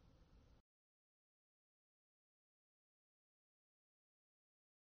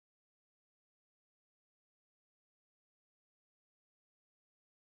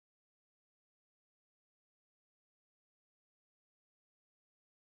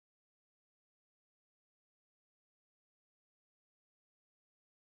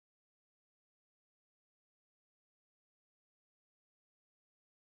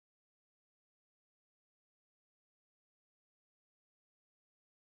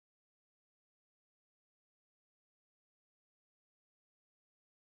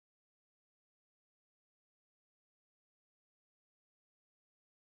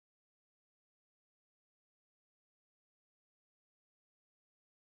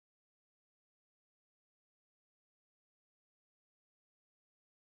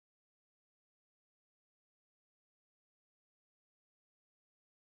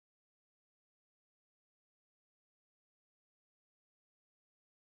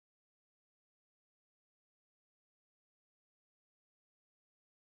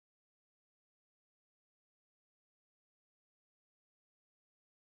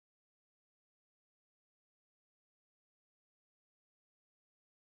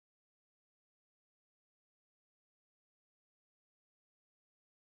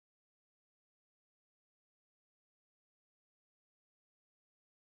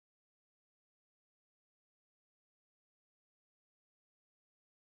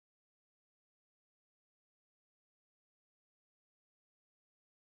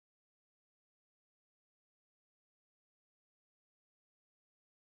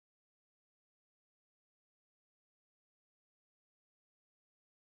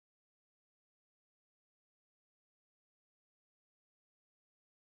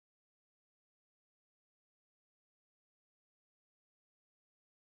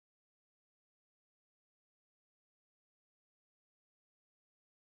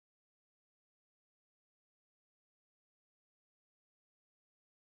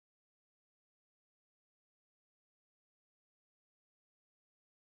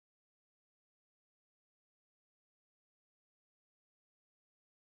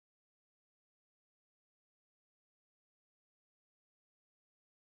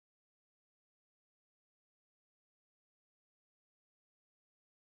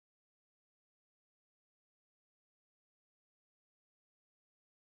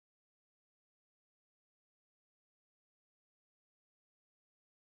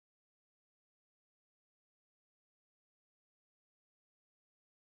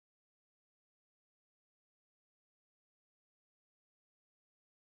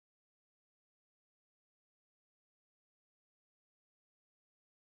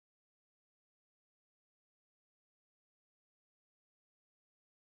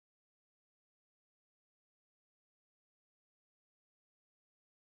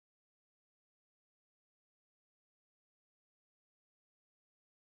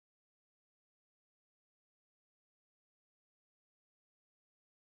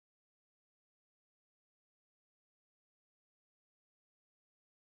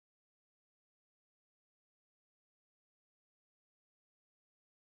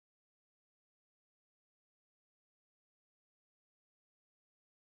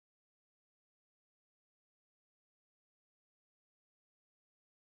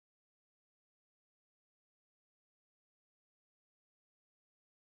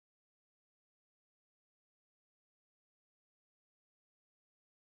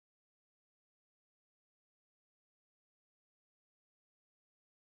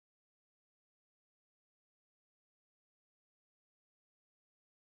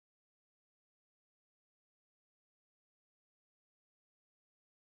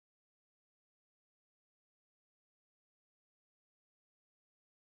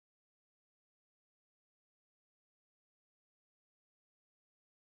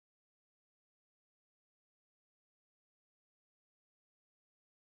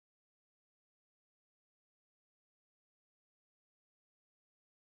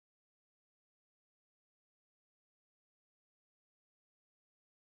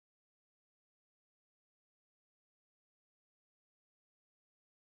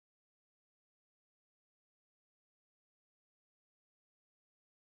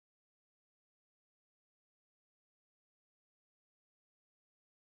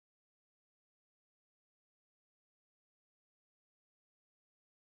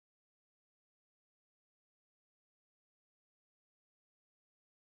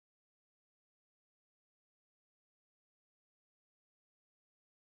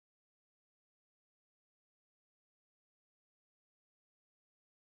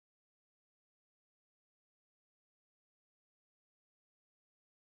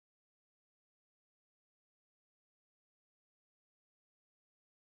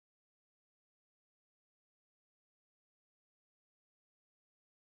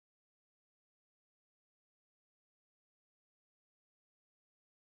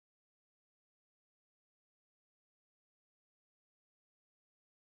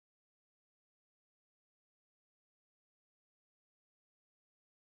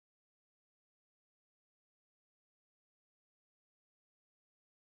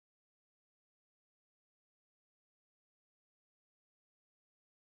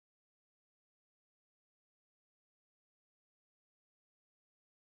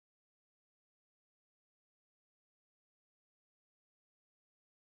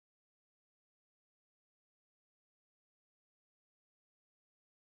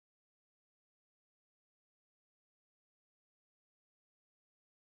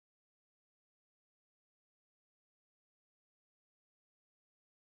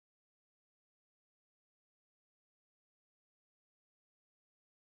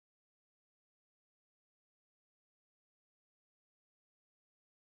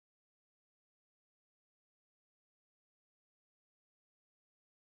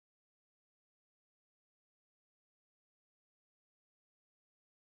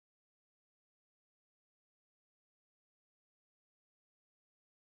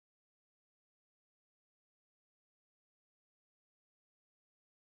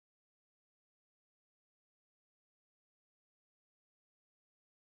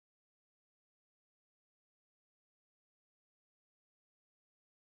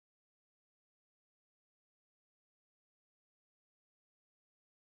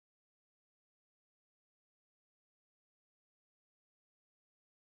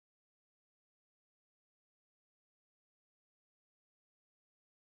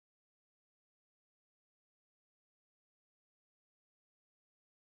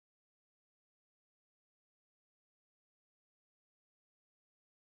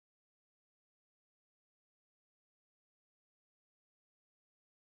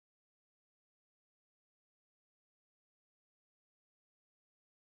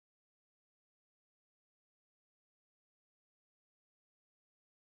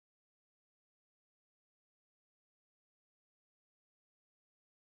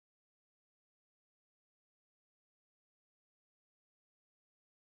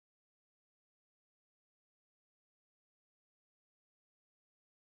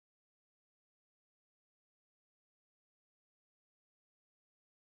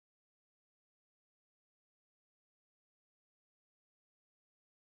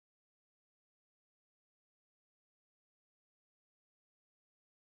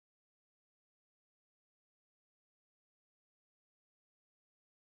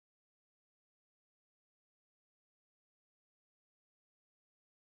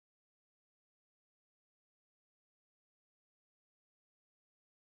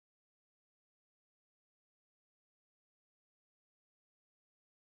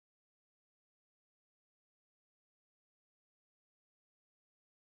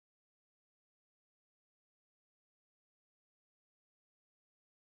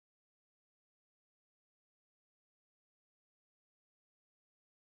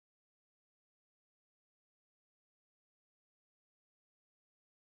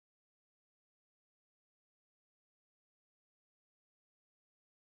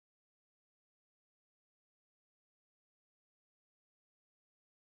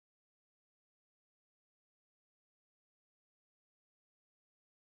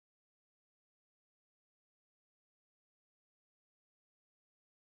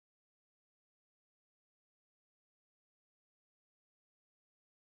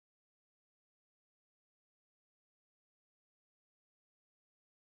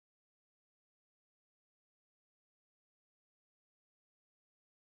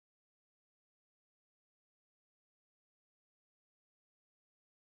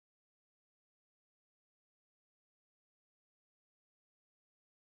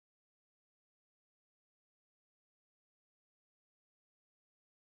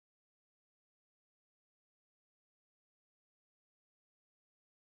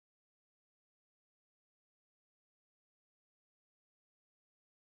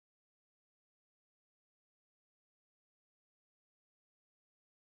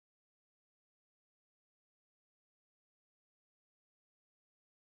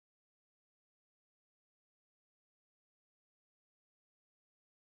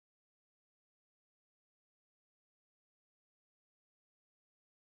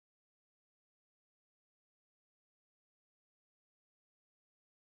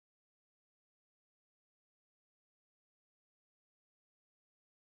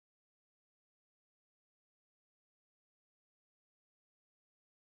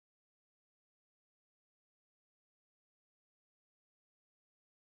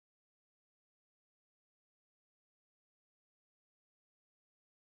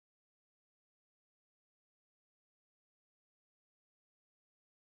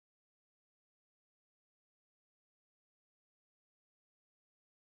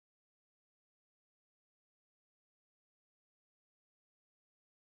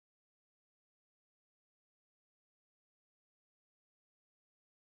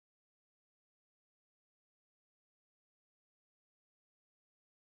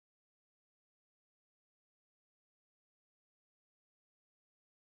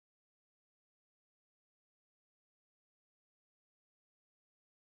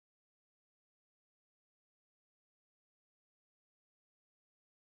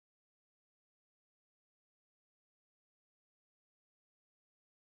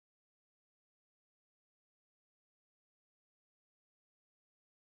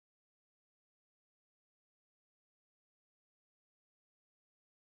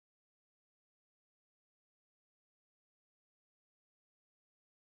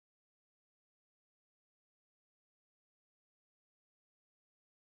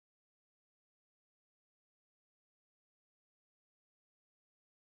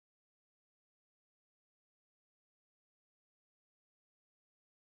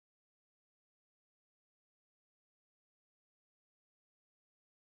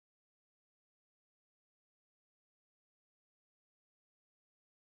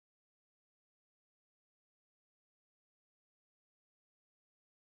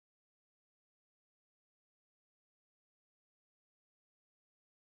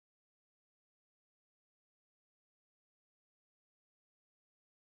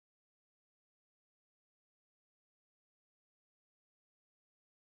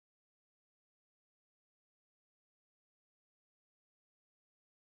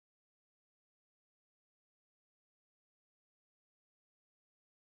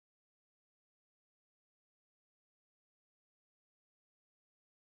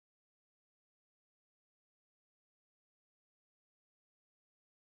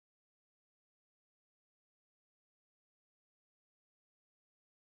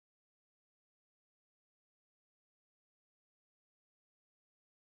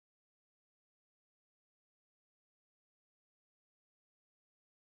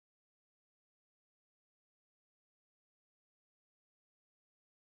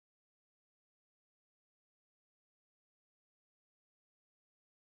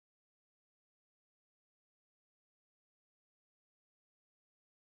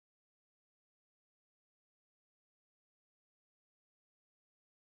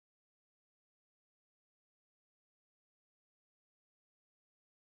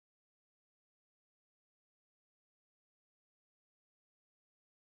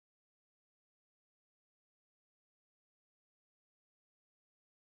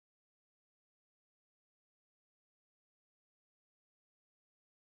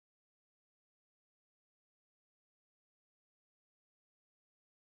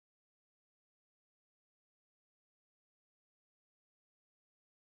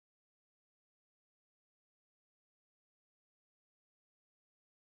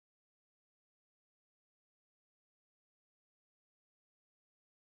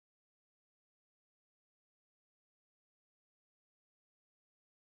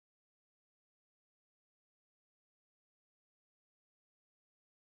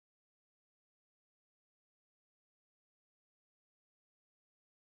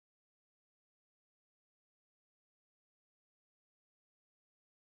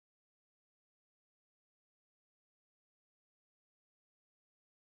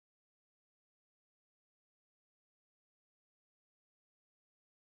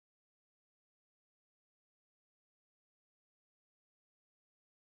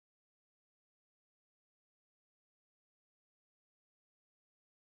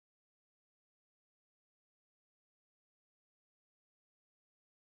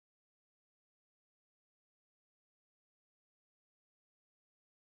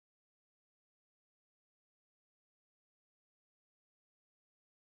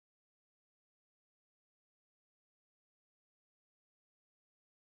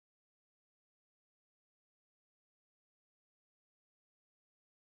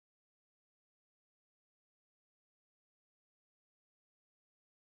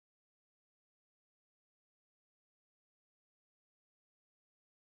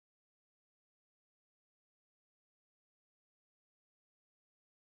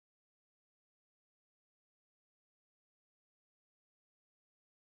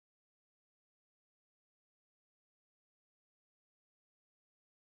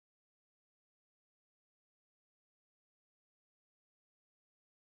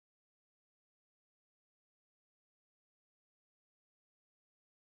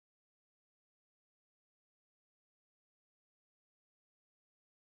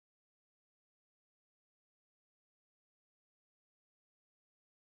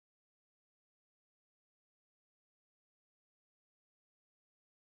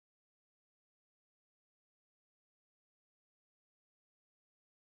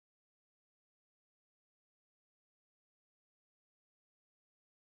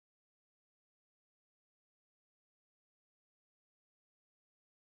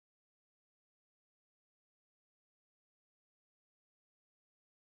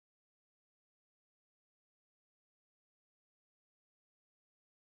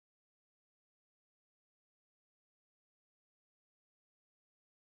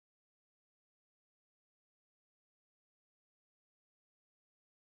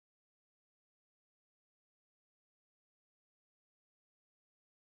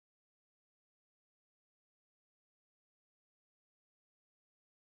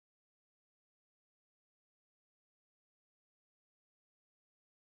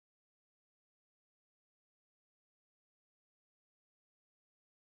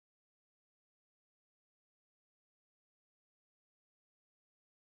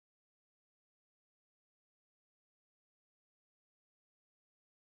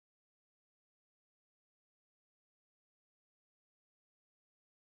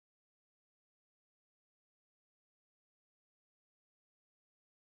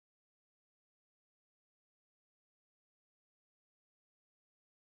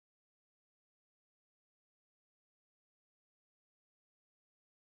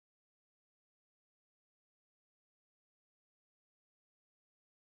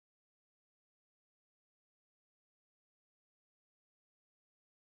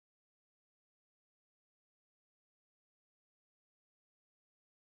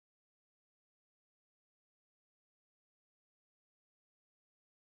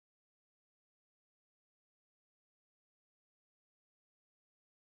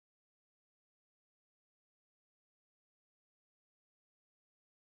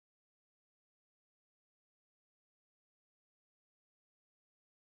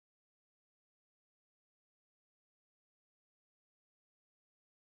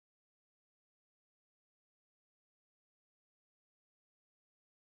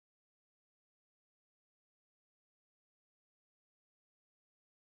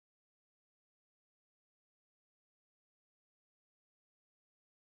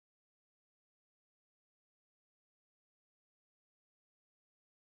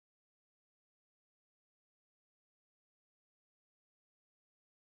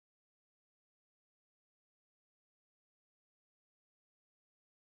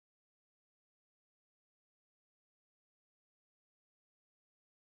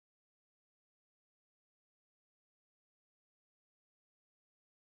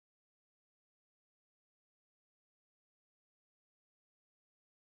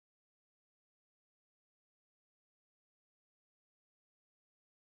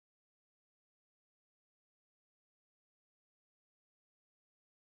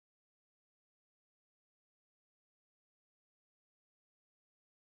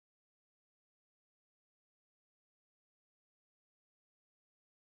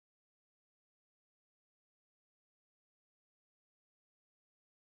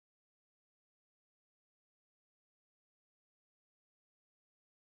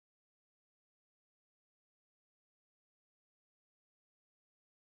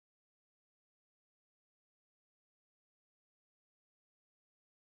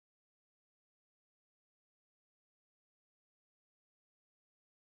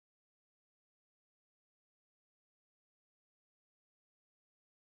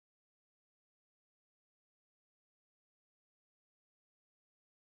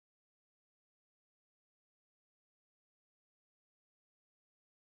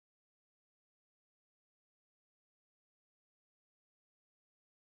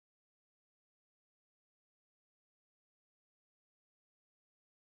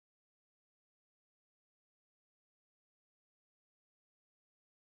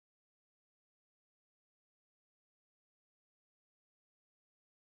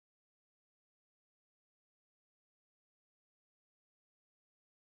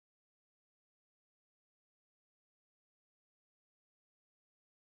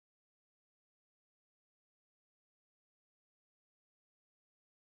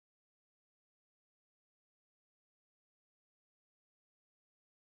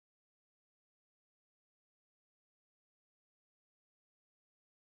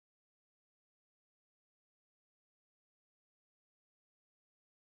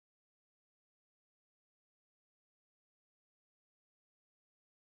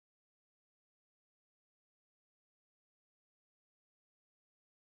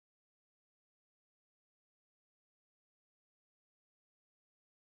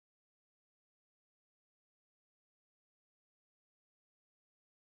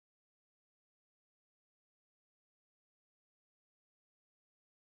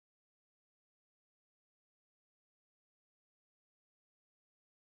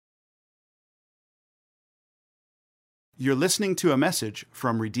 You're listening to a message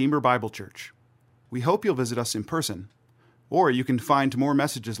from Redeemer Bible Church. We hope you'll visit us in person, or you can find more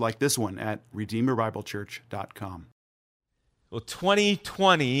messages like this one at redeemerbiblechurch.com. Well,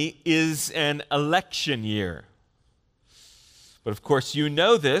 2020 is an election year. But of course, you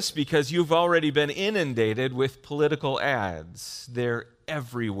know this because you've already been inundated with political ads. They're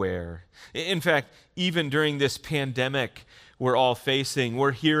everywhere. In fact, even during this pandemic we're all facing,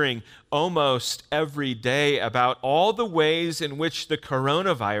 we're hearing almost every day about all the ways in which the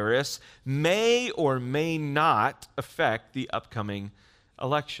coronavirus may or may not affect the upcoming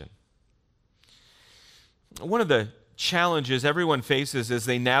election. One of the challenges everyone faces as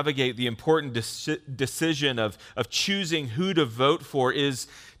they navigate the important decision of choosing who to vote for is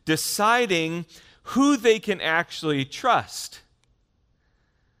deciding who they can actually trust.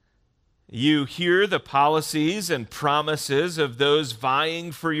 You hear the policies and promises of those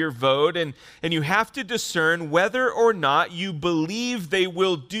vying for your vote, and you have to discern whether or not you believe they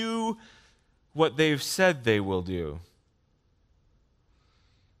will do what they've said they will do.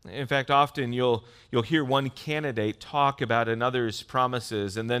 In fact, often you'll hear one candidate talk about another's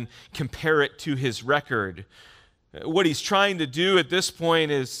promises and then compare it to his record. What he's trying to do at this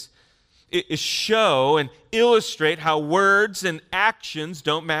point is show and illustrate how words and actions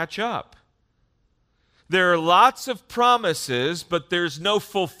don't match up. There are lots of promises, but there's no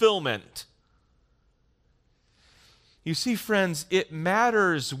fulfillment. You see, friends, it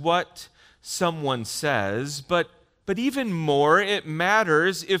matters what someone says, but even more, it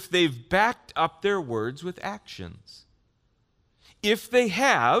matters if they've backed up their words with actions. If they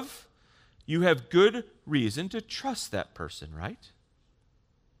have, you have good reason to trust that person, right?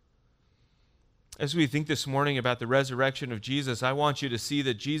 As we think this morning about the resurrection of Jesus, I want you to see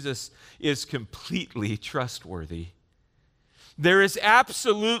that Jesus is completely trustworthy. There is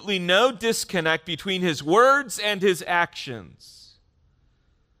absolutely no disconnect between his words and his actions.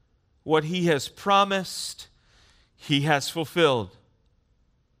 What he has promised, he has fulfilled.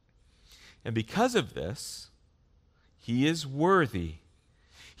 And because of this, he is worthy.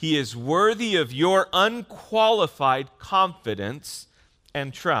 He is worthy of your unqualified confidence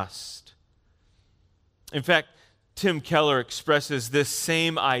and trust. In fact, Tim Keller expresses this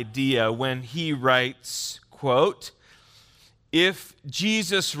same idea when he writes, quote, "If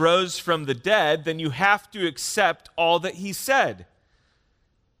Jesus rose from the dead, then you have to accept all that he said.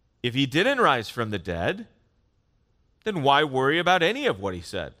 If he didn't rise from the dead, then why worry about any of what he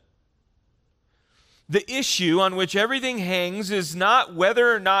said? The issue on which everything hangs is not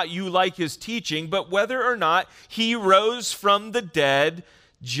whether or not you like his teaching, but whether or not he rose from the dead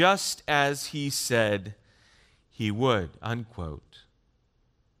just as he said he would," unquote.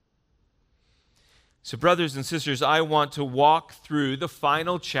 So, brothers and sisters, I want to walk through the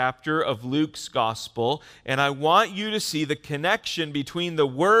final chapter of Luke's gospel, and I want you to see the connection between the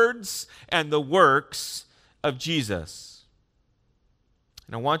words and the works of Jesus.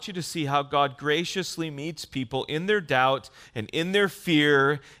 And I want you to see how God graciously meets people in their doubt and in their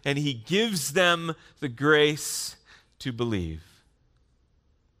fear, and he gives them the grace to believe.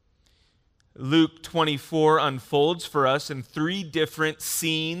 Luke 24 unfolds for us in three different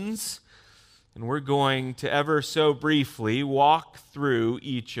scenes, and we're going to ever so briefly walk through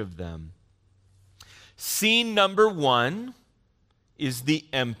each of them. Scene number 1 is the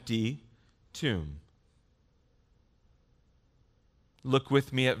empty tomb. Look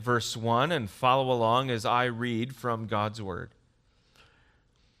with me at verse 1 and follow along as I read from God's Word.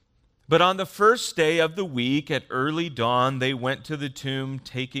 "But on the first day of the week, at early dawn, they went to the tomb,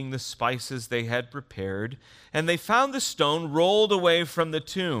 taking the spices they had prepared, and they found the stone rolled away from the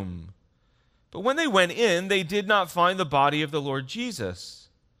tomb. But when they went in, they did not find the body of the Lord Jesus.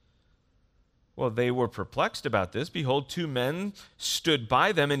 While they were perplexed about this, behold, 2 men stood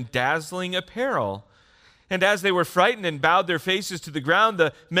by them in dazzling apparel. And as they were frightened and bowed their faces to the ground,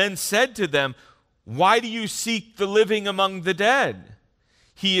 the men said to them, 'Why do you seek the living among the dead?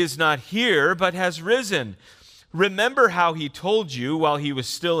 He is not here, but has risen. Remember how he told you while he was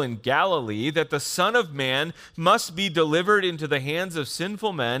still in Galilee that the Son of Man must be delivered into the hands of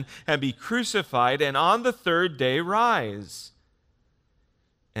sinful men and be crucified, and on the 3rd day rise.'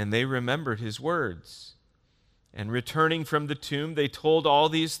 And they remembered his words. And returning from the tomb, they told all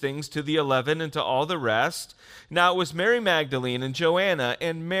these things to the 11 and to all the rest. Now it was Mary Magdalene and Joanna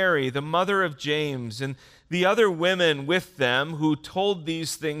and Mary, the mother of James, and the other women with them who told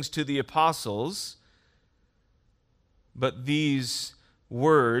these things to the apostles. But these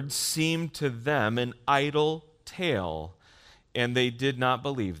words seemed to them an idle tale, and they did not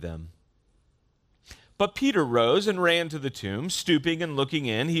believe them. But Peter rose and ran to the tomb, stooping and looking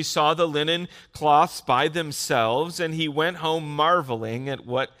in. He saw the linen cloths by themselves, and he went home marveling at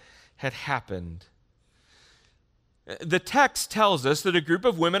what had happened. The text tells us that a group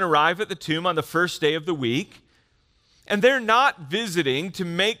of women arrive at the tomb on the first day of the week, and they're not visiting to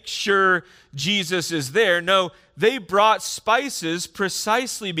make sure Jesus is there. No, they brought spices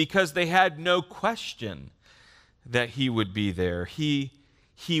precisely because they had no question that he would be there. He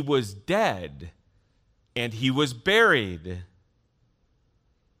was dead, and he was buried.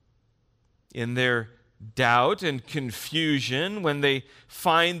 In their doubt and confusion, when they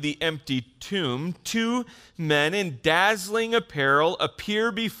find the empty tomb, two men in dazzling apparel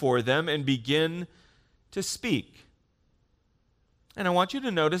appear before them and begin to speak. And I want you to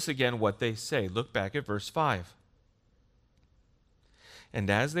notice again what they say. Look back at verse 5. And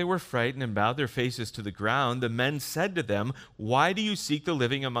as they were frightened and bowed their faces to the ground, the men said to them, "Why do you seek the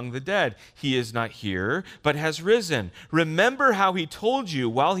living among the dead? He is not here, but has risen. Remember how he told you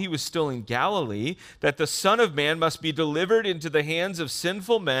while he was still in Galilee that the Son of Man must be delivered into the hands of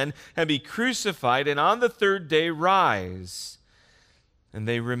sinful men and be crucified, and on the third day rise." And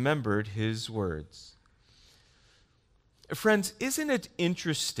they remembered his words. Friends, isn't it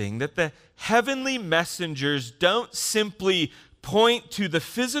interesting that the heavenly messengers don't simply point to the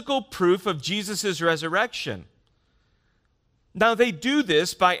physical proof of Jesus' resurrection? Now, they do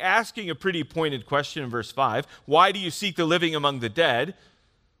this by asking a pretty pointed question in verse 5. Why do you seek the living among the dead?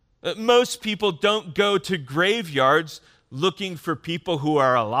 Most people don't go to graveyards looking for people who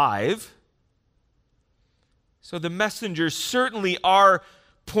are alive. So the messengers certainly are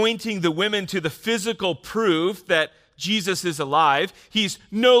pointing the women to the physical proof that Jesus is alive. He's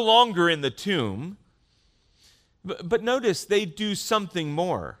no longer in the tomb. But notice they do something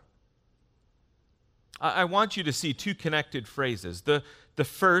more. I want you to see two connected phrases. The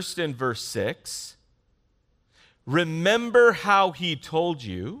first in verse 6, remember how he told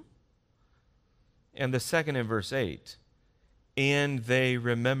you. And the second in verse 8, and they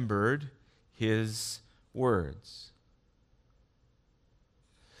remembered his words.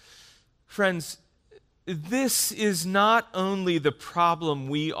 Friends, this is not only the problem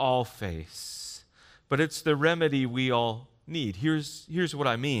we all face, but it's the remedy we all need. Here's what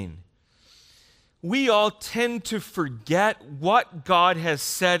I mean. We all tend to forget what God has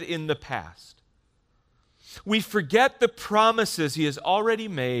said in the past. We forget the promises he has already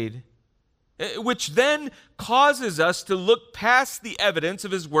made, which then causes us to look past the evidence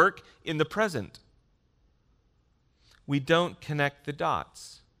of his work in the present. We don't connect the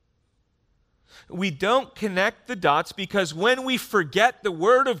dots. We don't connect the dots because when we forget the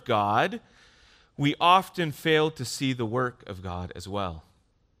Word of God, we often fail to see the work of God as well.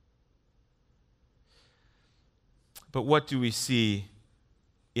 But what do we see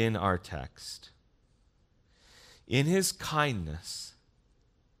in our text? In his kindness,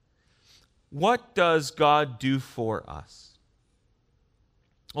 what does God do for us?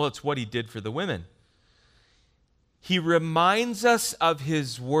 Well, it's what he did for the women. He reminds us of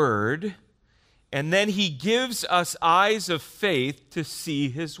his word, and then he gives us eyes of faith to see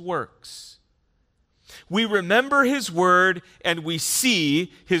his works. We remember his word and we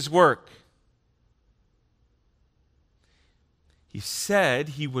see his work. He said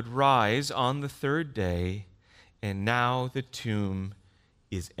he would rise on the third day, and now the tomb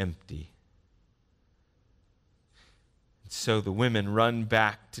is empty. So the women run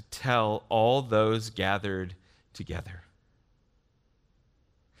back to tell all those gathered together.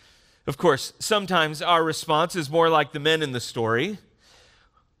 Of course, sometimes our response is more like the men in the story.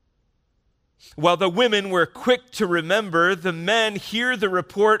 While the women were quick to remember, the men hear the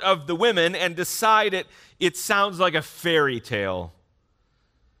report of the women and decide it sounds like a fairy tale.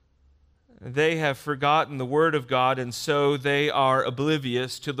 They have forgotten the word of God, and so they are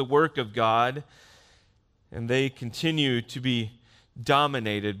oblivious to the work of God, and they continue to be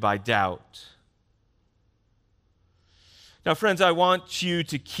dominated by doubt. Now, friends, I want you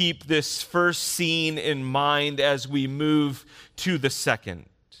to keep this first scene in mind as we move to the second.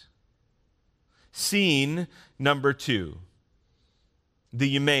 Scene number 2,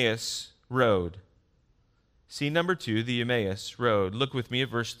 the Emmaus Road. Scene number 2, the Emmaus Road. Look with me at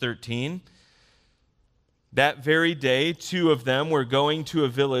verse 13. That very day, 2 of them were going to a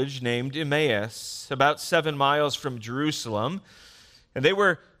village named Emmaus, about 7 miles from Jerusalem, and they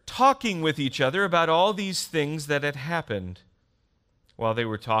were talking with each other about all these things that had happened. While they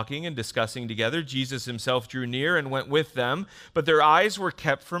were talking and discussing together, Jesus himself drew near and went with them, but their eyes were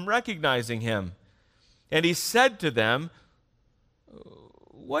kept from recognizing him. And he said to them,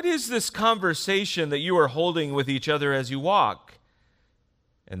 "What is this conversation that you are holding with each other as you walk?"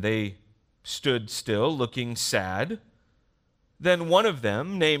 And they stood still, looking sad. Then one of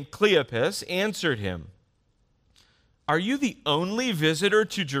them, named Cleopas, answered him, "Are you the only visitor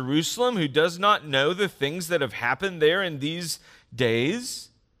to Jerusalem who does not know the things that have happened there in these days?"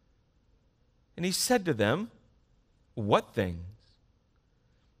 And he said to them, "What things?"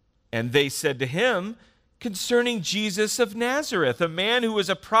 And they said to him, "Concerning Jesus of Nazareth, a man who was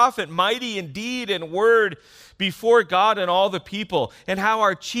a prophet, mighty in deed and word before God and all the people, and how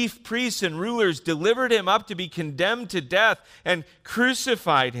our chief priests and rulers delivered him up to be condemned to death and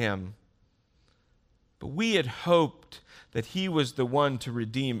crucified him. But we had hoped that he was the one to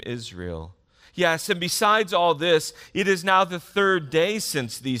redeem Israel. Yes, and besides all this, it is now the third day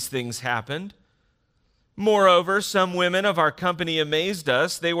since these things happened. Moreover, some women of our company amazed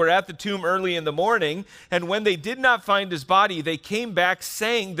us. They were at the tomb early in the morning, and when they did not find his body, they came back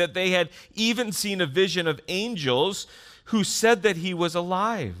saying that they had even seen a vision of angels who said that he was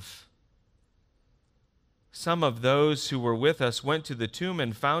alive. Some of those who were with us went to the tomb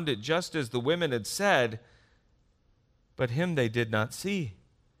and found it just as the women had said, but him they did not see."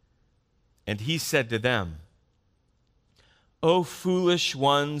 And he said to them, "O foolish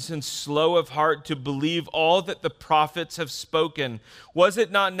ones and slow of heart to believe all that the prophets have spoken, was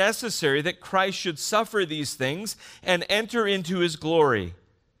it not necessary that Christ should suffer these things and enter into his glory?"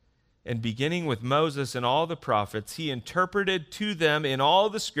 And beginning with Moses and all the prophets, he interpreted to them in all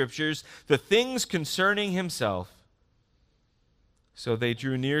the scriptures the things concerning himself. So they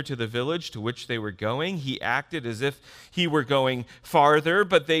drew near to the village to which they were going. He acted as if he were going farther,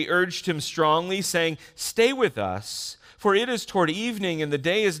 but they urged him strongly, saying, "Stay with us, for it is toward evening, and the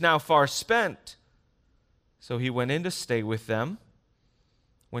day is now far spent." So he went in to stay with them.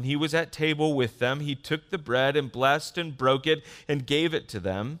 When he was at table with them, he took the bread and blessed and broke it and gave it to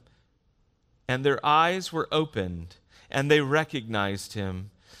them. And their eyes were opened, and they recognized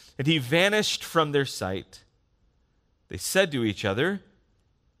him, and he vanished from their sight. They said to each other,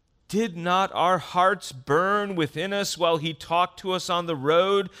 "Did not our hearts burn within us while he talked to us on the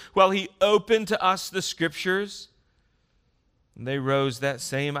road, while he opened to us the scriptures?" And they rose that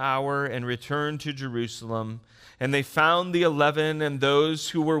same hour and returned to Jerusalem. And they found the 11 and those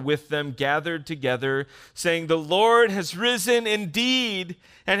who were with them gathered together, saying, "The Lord has risen indeed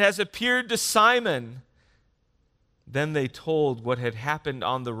and has appeared to Simon." Then they told what had happened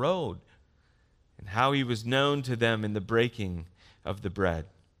on the road and how he was known to them in the breaking of the bread.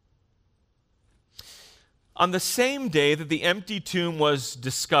 On the same day that the empty tomb was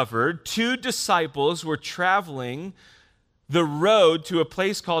discovered, 2 disciples were traveling the road to a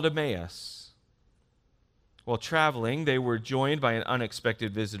place called Emmaus. While traveling, they were joined by an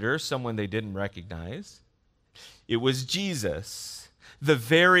unexpected visitor, someone they didn't recognize. It was Jesus, the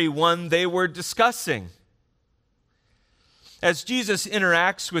very one they were discussing. As Jesus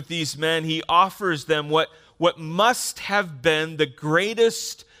interacts with these men, he offers them what must have been the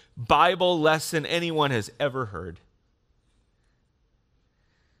greatest Bible lesson anyone has ever heard.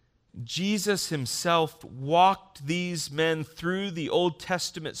 Jesus himself walked these men through the Old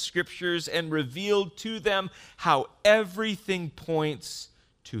Testament scriptures and revealed to them how everything points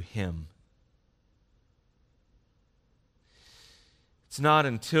to him. It's not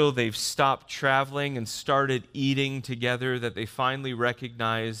until they've stopped traveling and started eating together that they finally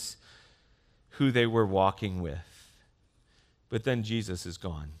recognize who they were walking with. But then Jesus is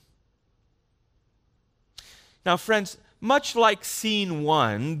gone. Now, friends, much like scene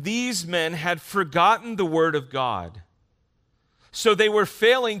 1, these men had forgotten the word of God. So they were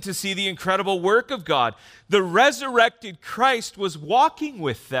failing to see the incredible work of God. The resurrected Christ was walking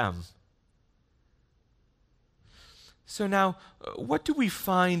with them. So now, what do we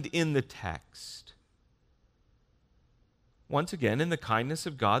find in the text? Once again, in the kindness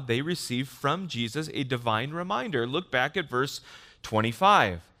of God, they receive from Jesus a divine reminder. Look back at verse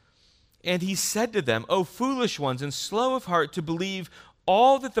 25. And he said to them, "O foolish ones and slow of heart to believe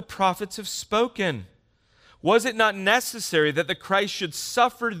all that the prophets have spoken. Was it not necessary that the Christ should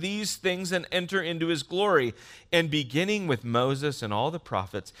suffer these things and enter into his glory?" And beginning with Moses and all the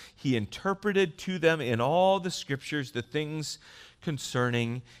prophets, he interpreted to them in all the scriptures the things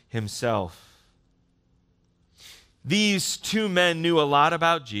concerning himself. These 2 men knew a lot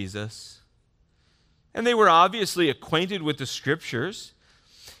about Jesus, and they were obviously acquainted with the scriptures.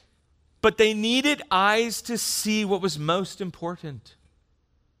 But they needed eyes to see what was most important.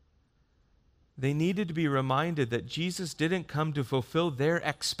 They needed to be reminded that Jesus didn't come to fulfill their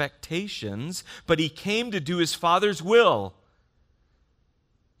expectations, but he came to do his Father's will.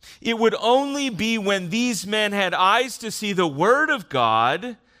 It would only be when these men had eyes to see the Word of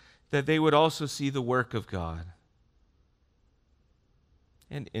God that they would also see the work of God.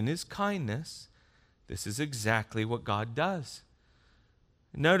 And in his kindness, this is exactly what God does.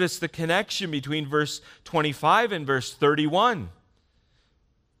 Notice the connection between verse 25 and verse 31.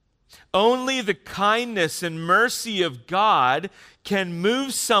 Only the kindness and mercy of God can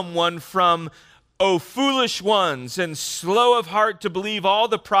move someone from, "O foolish ones, and slow of heart to believe all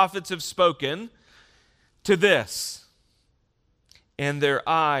the prophets have spoken," to this: "And their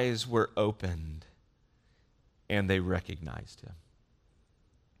eyes were opened, and they recognized him."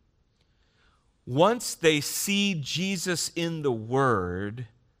 Once they see Jesus in the Word,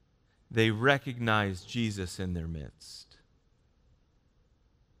 they recognize Jesus in their midst.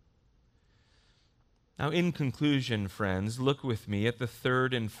 Now, in conclusion, friends, look with me at the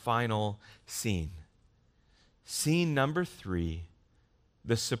third and final scene. Scene number 3,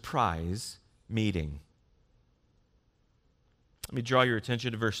 the surprise meeting. Let me draw your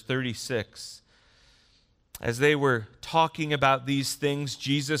attention to verse 36. As they were talking about these things,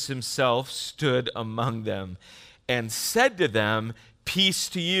 Jesus himself stood among them and said to them, "Peace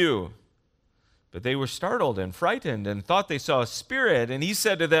to you." But they were startled and frightened and thought they saw a spirit. And he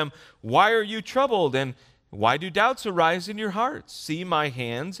said to them, "Why are you troubled? And why do doubts arise in your hearts? See my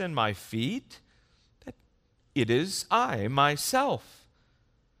hands and my feet, that it is I myself.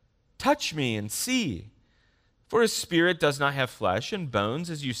 Touch me and see. For a spirit does not have flesh and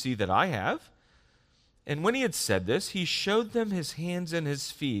bones, as you see that I have." And when he had said this, he showed them his hands and his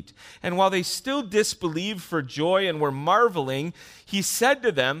feet. And while they still disbelieved for joy and were marveling, he said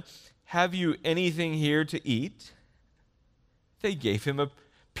to them, "Have you anything here to eat?" They gave him a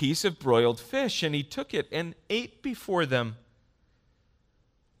piece of broiled fish, and he took it and ate before them.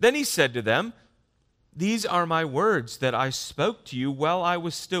 Then he said to them, "These are my words that I spoke to you while I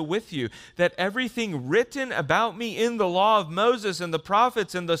was still with you, that everything written about me in the law of Moses and the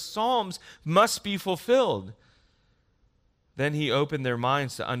prophets and the Psalms must be fulfilled." Then he opened their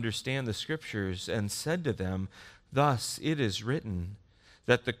minds to understand the Scriptures and said to them, "Thus it is written,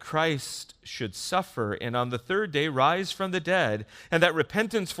 that the Christ should suffer and on the third day rise from the dead, and that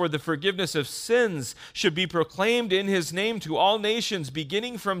repentance for the forgiveness of sins should be proclaimed in his name to all nations,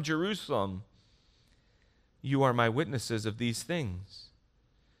 beginning from Jerusalem. You are my witnesses of these things.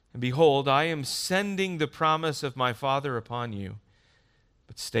 And behold, I am sending the promise of my Father upon you.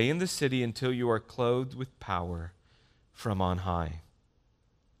 But stay in the city until you are clothed with power from on high."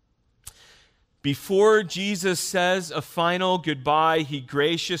 Before Jesus says a final goodbye, he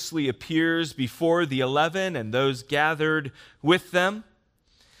graciously appears before the 11 and those gathered with them.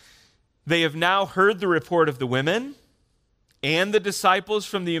 They have now heard the report of the women and the disciples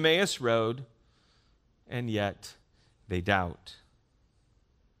from the Emmaus Road, and yet they doubt.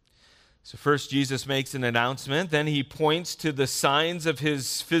 So first Jesus makes an announcement, then he points to the signs of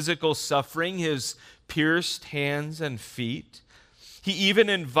his physical suffering, his pierced hands and feet. He even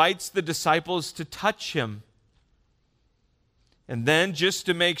invites the disciples to touch him. And then, just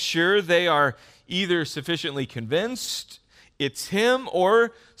to make sure they are either sufficiently convinced it's him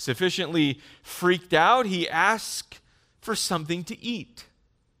or sufficiently freaked out, he asks for something to eat.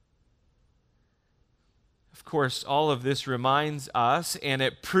 Of course, all of this reminds us, and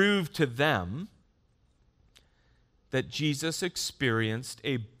it proved to them, that Jesus experienced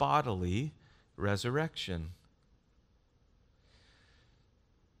a bodily resurrection.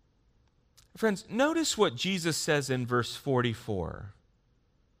 Friends, notice what Jesus says in verse 44.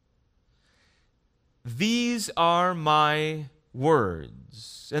 "These are my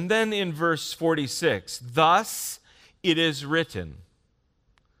words." And then in verse 46, "Thus it is written."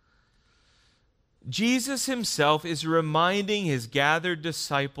 Jesus himself is reminding his gathered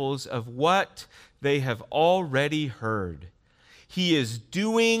disciples of what they have already heard. He's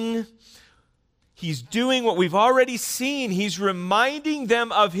doing what we've already seen. He's reminding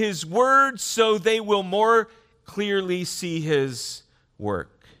them of his word so they will more clearly see his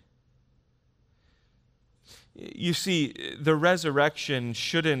work. You see, the resurrection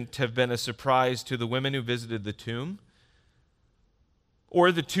shouldn't have been a surprise to the women who visited the tomb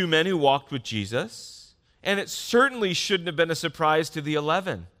or the 2 men who walked with Jesus, and it certainly shouldn't have been a surprise to the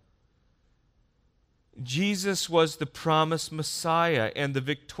 11. Jesus was the promised Messiah and the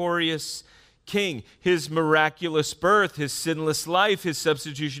victorious King. His miraculous birth, his sinless life, his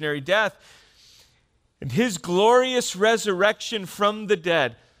substitutionary death, and his glorious resurrection from the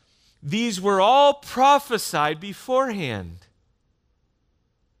dead, these were all prophesied beforehand.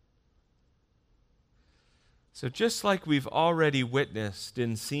 So just like we've already witnessed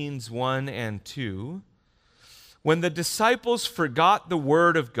in scenes 1 and 2, when the disciples forgot the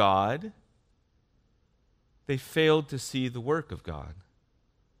word of God, they failed to see the work of God.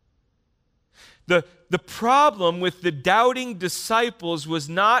 The problem with the doubting disciples was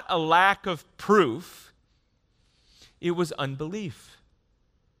not a lack of proof, it was unbelief.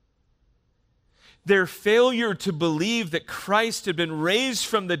 Their failure to believe that Christ had been raised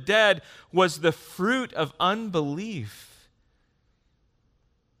from the dead was the fruit of unbelief.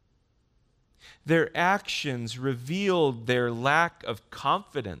 Their actions revealed their lack of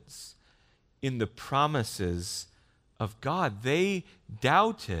confidence in the promises of God. They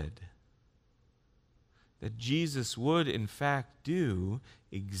doubted that Jesus would, in fact, do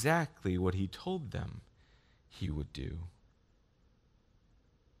exactly what he told them he would do.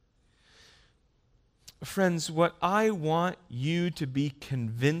 Friends, what I want you to be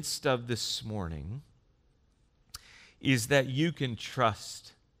convinced of this morning is that you can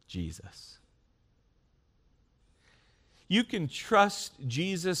trust Jesus. You can trust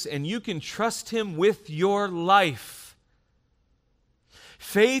Jesus, and you can trust him with your life.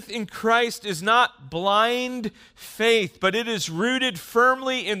 Faith in Christ is not blind faith, but it is rooted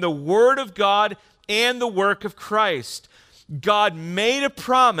firmly in the Word of God and the work of Christ. God made a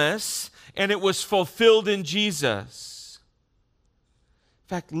promise, and it was fulfilled in Jesus. In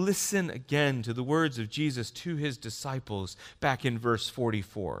fact, listen again to the words of Jesus to his disciples back in verse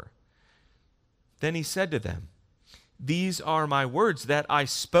 44. Then he said to them, "These are my words that I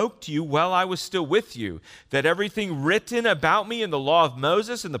spoke to you while I was still with you, that everything written about me in the law of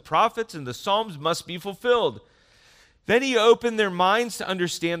Moses and the prophets and the Psalms must be fulfilled." Then he opened their minds to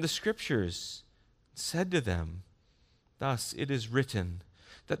understand the Scriptures, and said to them, "Thus it is written,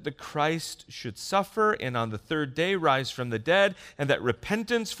 that the Christ should suffer and on the third day rise from the dead, and that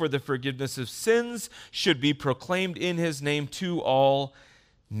repentance for the forgiveness of sins should be proclaimed in his name to all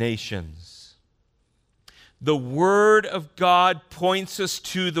nations." The Word of God points us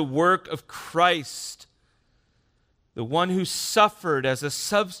to the work of Christ, the one who suffered as a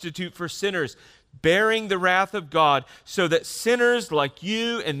substitute for sinners, bearing the wrath of God, so that sinners like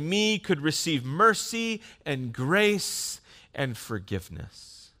you and me could receive mercy and grace and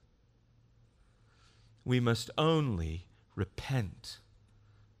forgiveness. We must only repent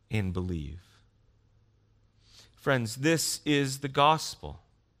and believe. Friends, this is the gospel.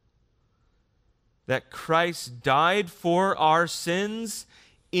 That Christ died for our sins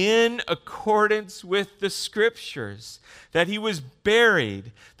in accordance with the Scriptures, that he was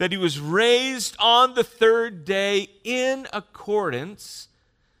buried, that he was raised on the third day in accordance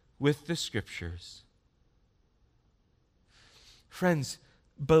with the Scriptures. Friends,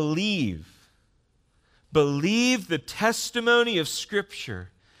 believe the testimony of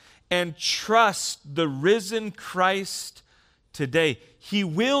Scripture and trust the risen Christ today. He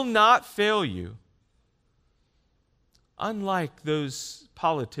will not fail you. Unlike those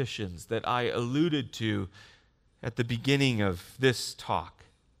politicians that I alluded to at the beginning of this talk,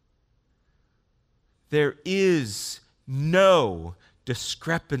 there is no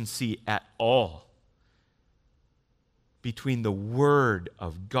discrepancy at all between the Word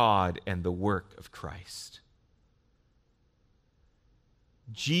of God and the work of Christ.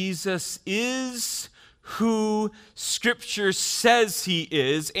 Jesus is who Scripture says he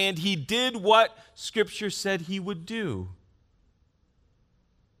is, and he did what Scripture said he would do.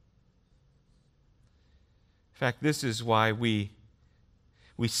 In fact, this is why we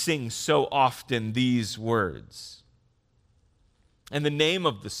sing so often these words. And the name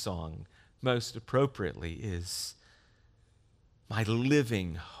of the song, most appropriately, is My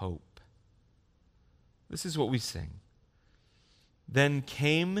Living Hope. This is what we sing. Then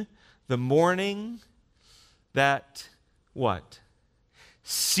came the morning that, what?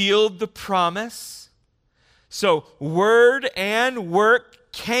 Sealed the promise. So word and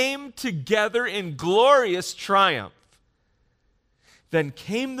work came together in glorious triumph. Then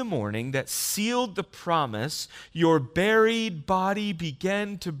came the morning that sealed the promise. Your buried body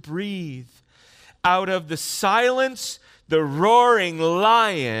began to breathe. Out of the silence, the roaring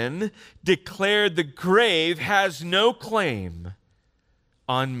lion declared the grave has no claim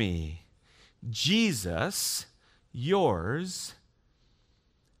on me. Jesus, yours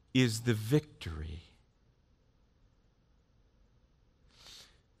is the victory.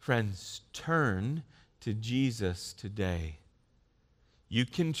 Friends, turn to Jesus today. You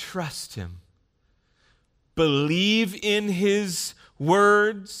can trust him. Believe in his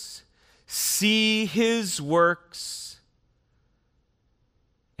words. See his works.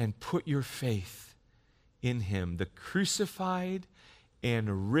 And put your faith in him, the crucified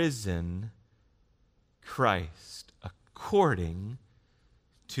and risen Christ, according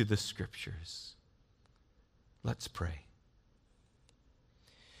to the Scriptures. Let's pray.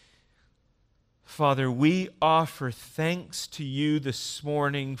 Father, we offer thanks to you this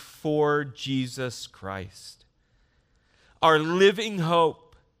morning for Jesus Christ, our living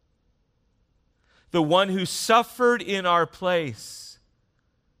hope, the one who suffered in our place,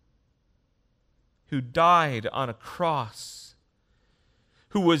 who died on a cross,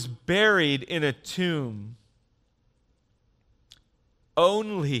 who was buried in a tomb,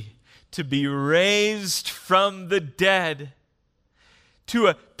 only to be raised from the dead, to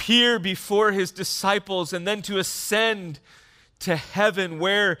appear before his disciples, and then to ascend to heaven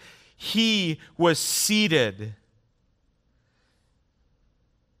where he was seated.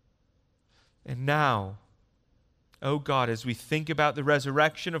 And now, oh God, as we think about the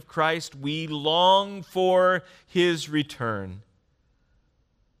resurrection of Christ, we long for his return.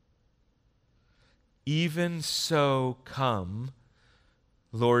 Even so, come,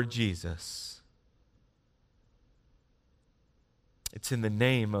 Lord Jesus. It's in the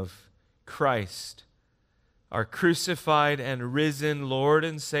name of Christ, our crucified and risen Lord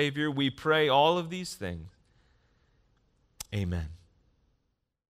and Savior, we pray all of these things. Amen.